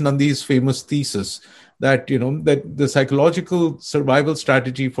Ashish Nandi's famous thesis that, that the psychological survival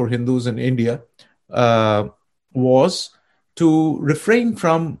strategy for Hindus in India was to refrain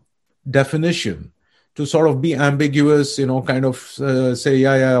from definition, to sort of be ambiguous, kind of say,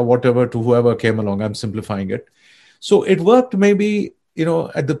 yeah, whatever to whoever came along. I'm simplifying it. So it worked maybe,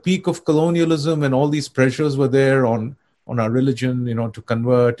 at the peak of colonialism, and all these pressures were there on our religion, to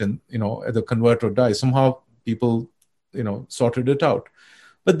convert, and, either convert or die. Somehow people, sorted it out.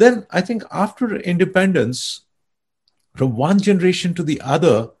 But then I think after independence, from one generation to the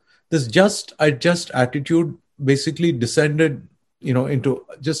other, this just attitude basically descended, into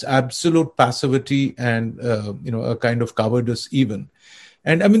just absolute passivity and, a kind of cowardice even.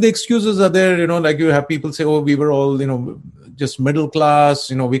 And I mean, the excuses are there, like you have people say, oh, we were all, just middle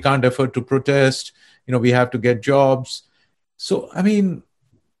class, we can't afford to protest, we have to get jobs. So, I mean,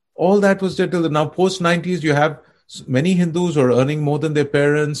 all that was there till now. Post 90s, you have many Hindus who are earning more than their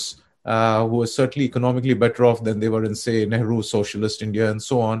parents, who are certainly economically better off than they were in, say, Nehru socialist India and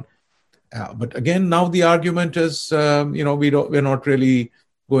so on. But again, now the argument is, we're not really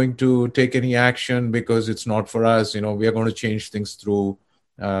going to take any action because it's not for us. We are going to change things through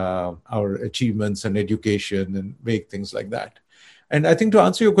our achievements and education and make things like that. And I think to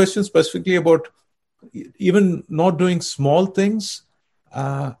answer your question specifically about even not doing small things,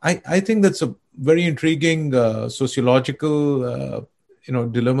 I think that's a very intriguing sociological,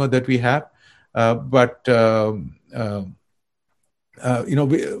 dilemma that we have. But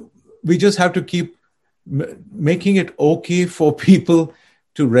we just have to keep making it okay for people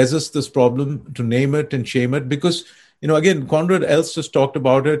to resist this problem, to name it and shame it. Because, again, Conrad Elst just talked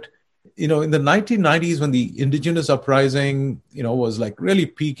about it. In the 1990s, when the indigenous uprising, was like really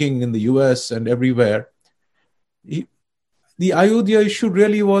peaking in the US and everywhere, the Ayodhya issue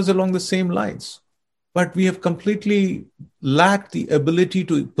really was along the same lines. But we have completely lacked the ability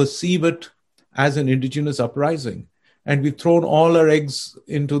to perceive it as an indigenous uprising. And we've thrown all our eggs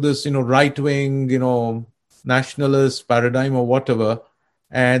into this, right-wing, nationalist paradigm or whatever.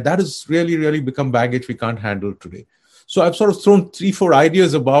 And that has really, really become baggage we can't handle today. So I've sort of thrown 3-4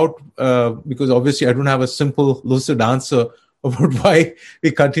 ideas about, because obviously I don't have a simple, lucid answer about why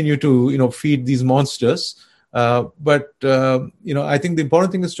we continue to, feed these monsters. But I think the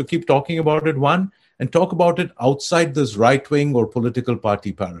important thing is to keep talking about it, one, and talk about it outside this right-wing or political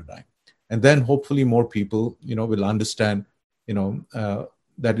party paradigm. And then hopefully more people, will understand,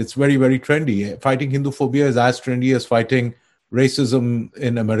 that it's very, very trendy. Fighting Hinduphobia is as trendy as fighting racism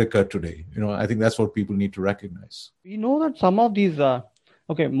in America today. I think that's what people need to recognize. We know that some of these,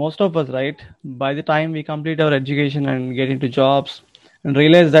 most of us, right, by the time we complete our education and get into jobs and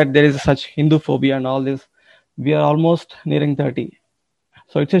realize that there is such Hinduphobia and all this, we are almost nearing 30.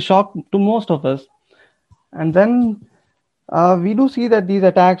 So it's a shock to most of us. And then we do see that these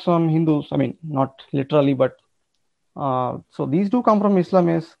attacks on Hindus, I mean, not literally, but so these do come from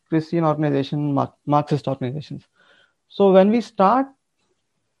Islamist, Christian organization, Marxist organizations. So when we start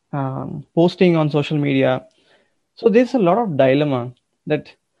posting on social media, so there's a lot of dilemma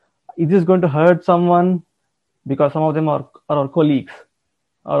that is this going to hurt someone, because some of them are our colleagues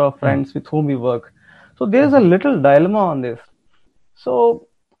or our friends with whom we work. So there's a little dilemma on this. So,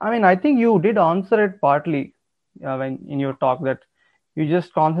 I mean, I think you did answer it partly when in your talk, that you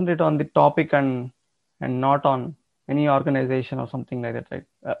just concentrate on the topic and not on any organization or something like that, right?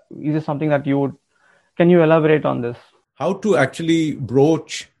 Is this something that can you elaborate on this? How to actually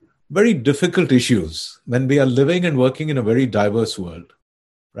broach very difficult issues when we are living and working in a very diverse world,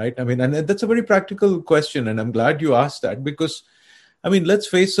 right? I mean, and that's a very practical question, and I'm glad you asked that, because, I mean, let's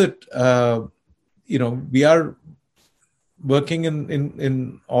face it, we are working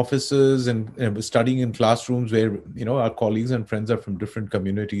in offices and studying in classrooms where, our colleagues and friends are from different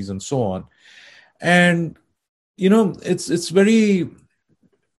communities and so on. And, it's very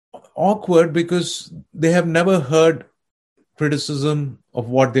awkward because they have never heard criticism of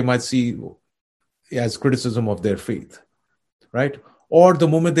what they might see as criticism of their faith, right? Or the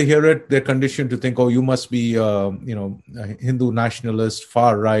moment they hear it, they're conditioned to think, oh, you must be, a Hindu nationalist,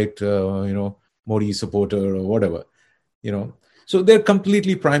 far right, Modi supporter or whatever, So they're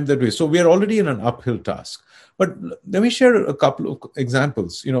completely primed that way. So we are already in an uphill task. But let me share a couple of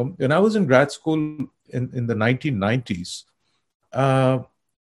examples. When I was in grad school in the 1990s, I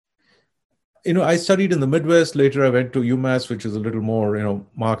studied in the Midwest. Later, I went to UMass, which is a little more,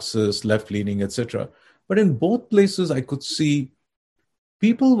 Marxist, left-leaning, etc. But in both places, I could see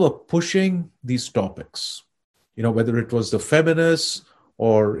people were pushing these topics, whether it was the feminists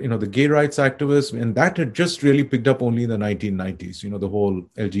or, the gay rights activists, and that had just really picked up only in the 1990s, the whole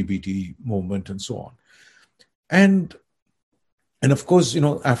LGBT movement and so on. And of course,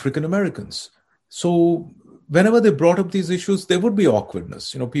 African Americans. So whenever they brought up these issues, there would be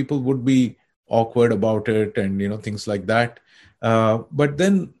awkwardness. People would be awkward about it and, things like that. But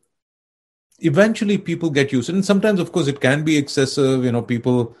then eventually people get used to it. And sometimes, of course, it can be excessive.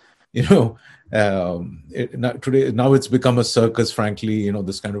 People, now it's become a circus, frankly,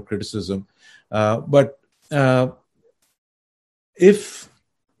 this kind of criticism. But if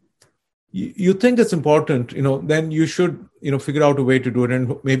you think it's important, then you should, figure out a way to do it.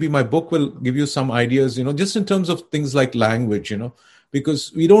 And maybe my book will give you some ideas, just in terms of things like language,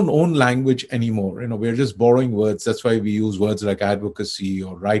 because we don't own language anymore. We're just borrowing words. That's why we use words like advocacy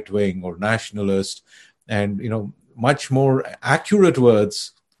or right wing or nationalist, and, much more accurate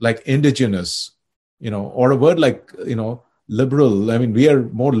words like indigenous, or a word like, liberal. I mean, we are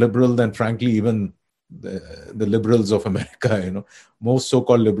more liberal than, frankly, even the liberals of America. Most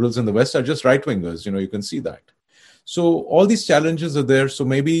so-called liberals in the West are just right-wingers. You can see that. So all these challenges are there. So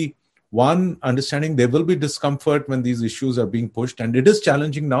maybe one, understanding there will be discomfort when these issues are being pushed, and it is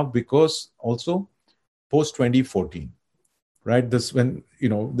challenging now because also post 2014, right? This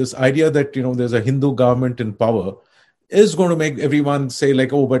idea that there's a Hindu government in power is going to make everyone say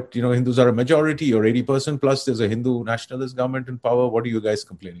like, oh, but Hindus are a majority, or 80% plus. There's a Hindu nationalist government in power. What are you guys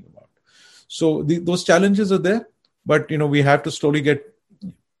complaining about? So those challenges are there, but we have to slowly get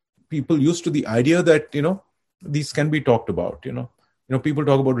people used to the idea that these can be talked about. People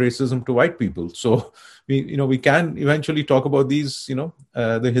talk about racism to white people, so we can eventually talk about these.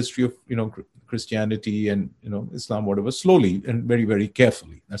 The history of Christianity and Islam, whatever, slowly and very, very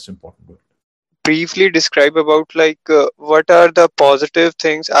carefully. That's important word. Briefly describe about what are the positive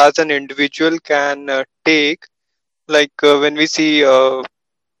things as an individual can take, when we see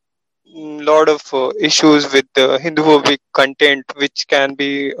lot of issues with Hindu-phobic content which can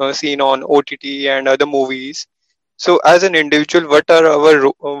be seen on OTT and other movies. So as an individual,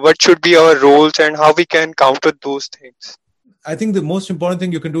 what should be our roles and how we can counter those things? I think the most important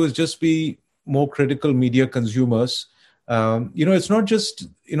thing you can do is just be more critical media consumers. It's not just,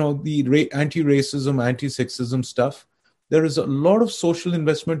 the anti-racism, anti-sexism stuff. There is a lot of social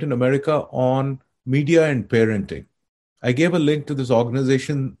investment in America on media and parenting. I gave a link to this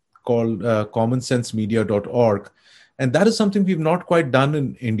organization called commonsensemedia.org. And that is something we've not quite done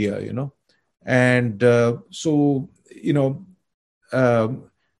in India, And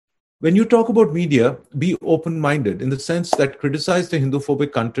when you talk about media, be open-minded in the sense that criticize the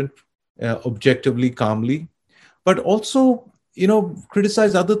Hindu-phobic content objectively, calmly, but also,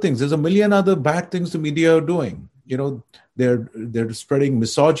 criticize other things. There's a million other bad things the media are doing. They're spreading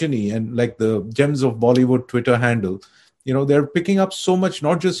misogyny, and like the Gems of Bollywood Twitter handle, they're picking up so much,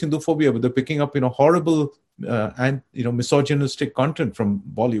 not just Hinduphobia, but they're picking up, horrible and, misogynistic content from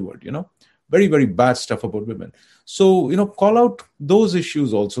Bollywood, very, very bad stuff about women. So, call out those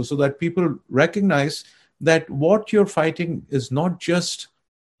issues also so that people recognize that what you're fighting is not just,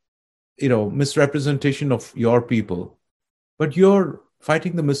 misrepresentation of your people, but you're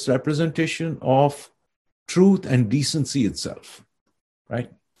fighting the misrepresentation of truth and decency itself,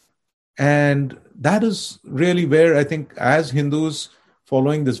 right? And that is really where I think as Hindus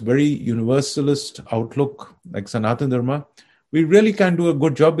following this very universalist outlook like Sanatana Dharma, we really can do a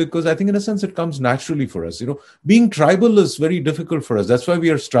good job, because I think in a sense it comes naturally for us. Being tribal is very difficult for us. That's why we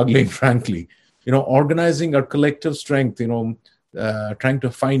are struggling, frankly. Organizing our collective strength, trying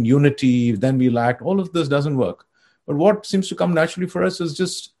to find unity, then we lack. All of this doesn't work. But what seems to come naturally for us is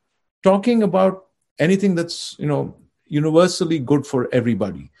just talking about anything that's, universally good for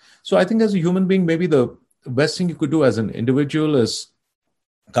everybody. So I think as a human being, maybe the best thing you could do as an individual is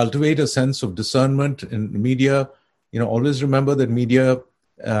cultivate a sense of discernment in media. Always remember that media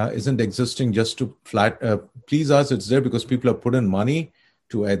isn't existing just to please us. It's there because people have put in money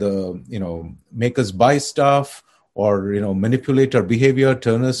to either, make us buy stuff or, manipulate our behavior,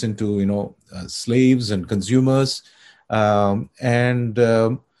 turn us into, slaves and consumers.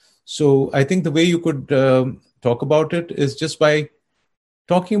 So I think the way you could talk about it is just by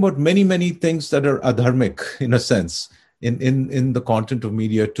talking about many, many things that are adharmic, in a sense, in the content of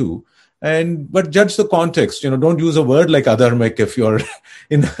media too. But judge the context. Don't use a word like adharmic if you're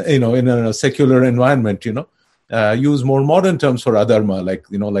in a secular environment. Use more modern terms for adharma,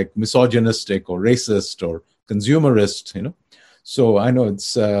 like misogynistic or racist or consumerist. So I know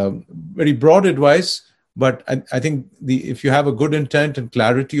it's very broad advice, but I think if you have a good intent and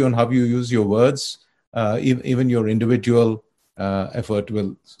clarity on how you use your words, even your individual effort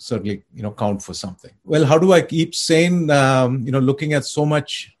will certainly, count for something. Well, how do I keep sane? Looking at so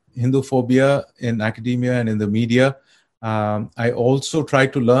much Hindu phobia in academia and in the media, I also try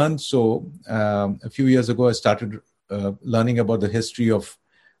to learn. So a few years ago, I started learning about the history of,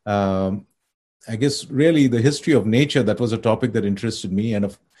 I guess, really the history of nature. That was a topic that interested me.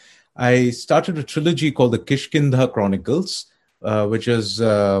 And I started a trilogy called the Kishkindha Chronicles, which is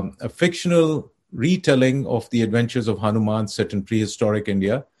a fictional retelling of the adventures of Hanuman set in prehistoric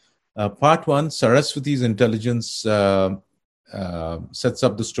India. Part 1, Saraswati's Intelligence, sets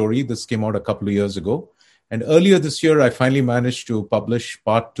up the story. This came out a couple of years ago. And earlier this year, I finally managed to publish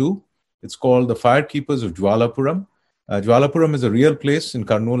Part 2. It's called The Firekeepers of Jwalapuram. Jwalapuram is a real place in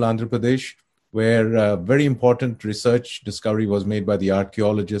Kurnool, Andhra Pradesh, where very important research discovery was made by the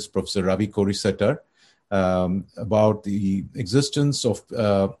archaeologist Professor Ravi Korisettar about the existence of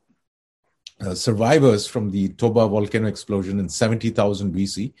survivors from the Toba volcano explosion in 70,000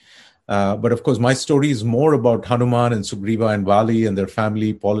 BC. But of course, my story is more about Hanuman and Sugriva and Vali and their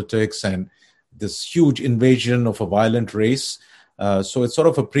family politics and this huge invasion of a violent race. So it's sort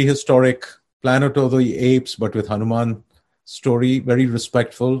of a prehistoric Planet of the Apes, but with Hanuman story, very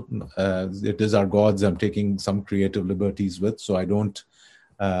respectful. It is our gods I'm taking some creative liberties with, so I don't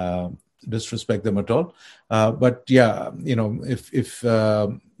disrespect them at all. But yeah, if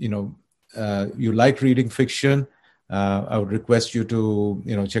you like reading fiction, I would request you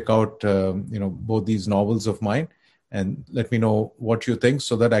to, check out, both these novels of mine and let me know what you think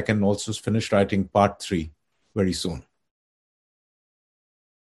so that I can also finish writing Part 3 very soon.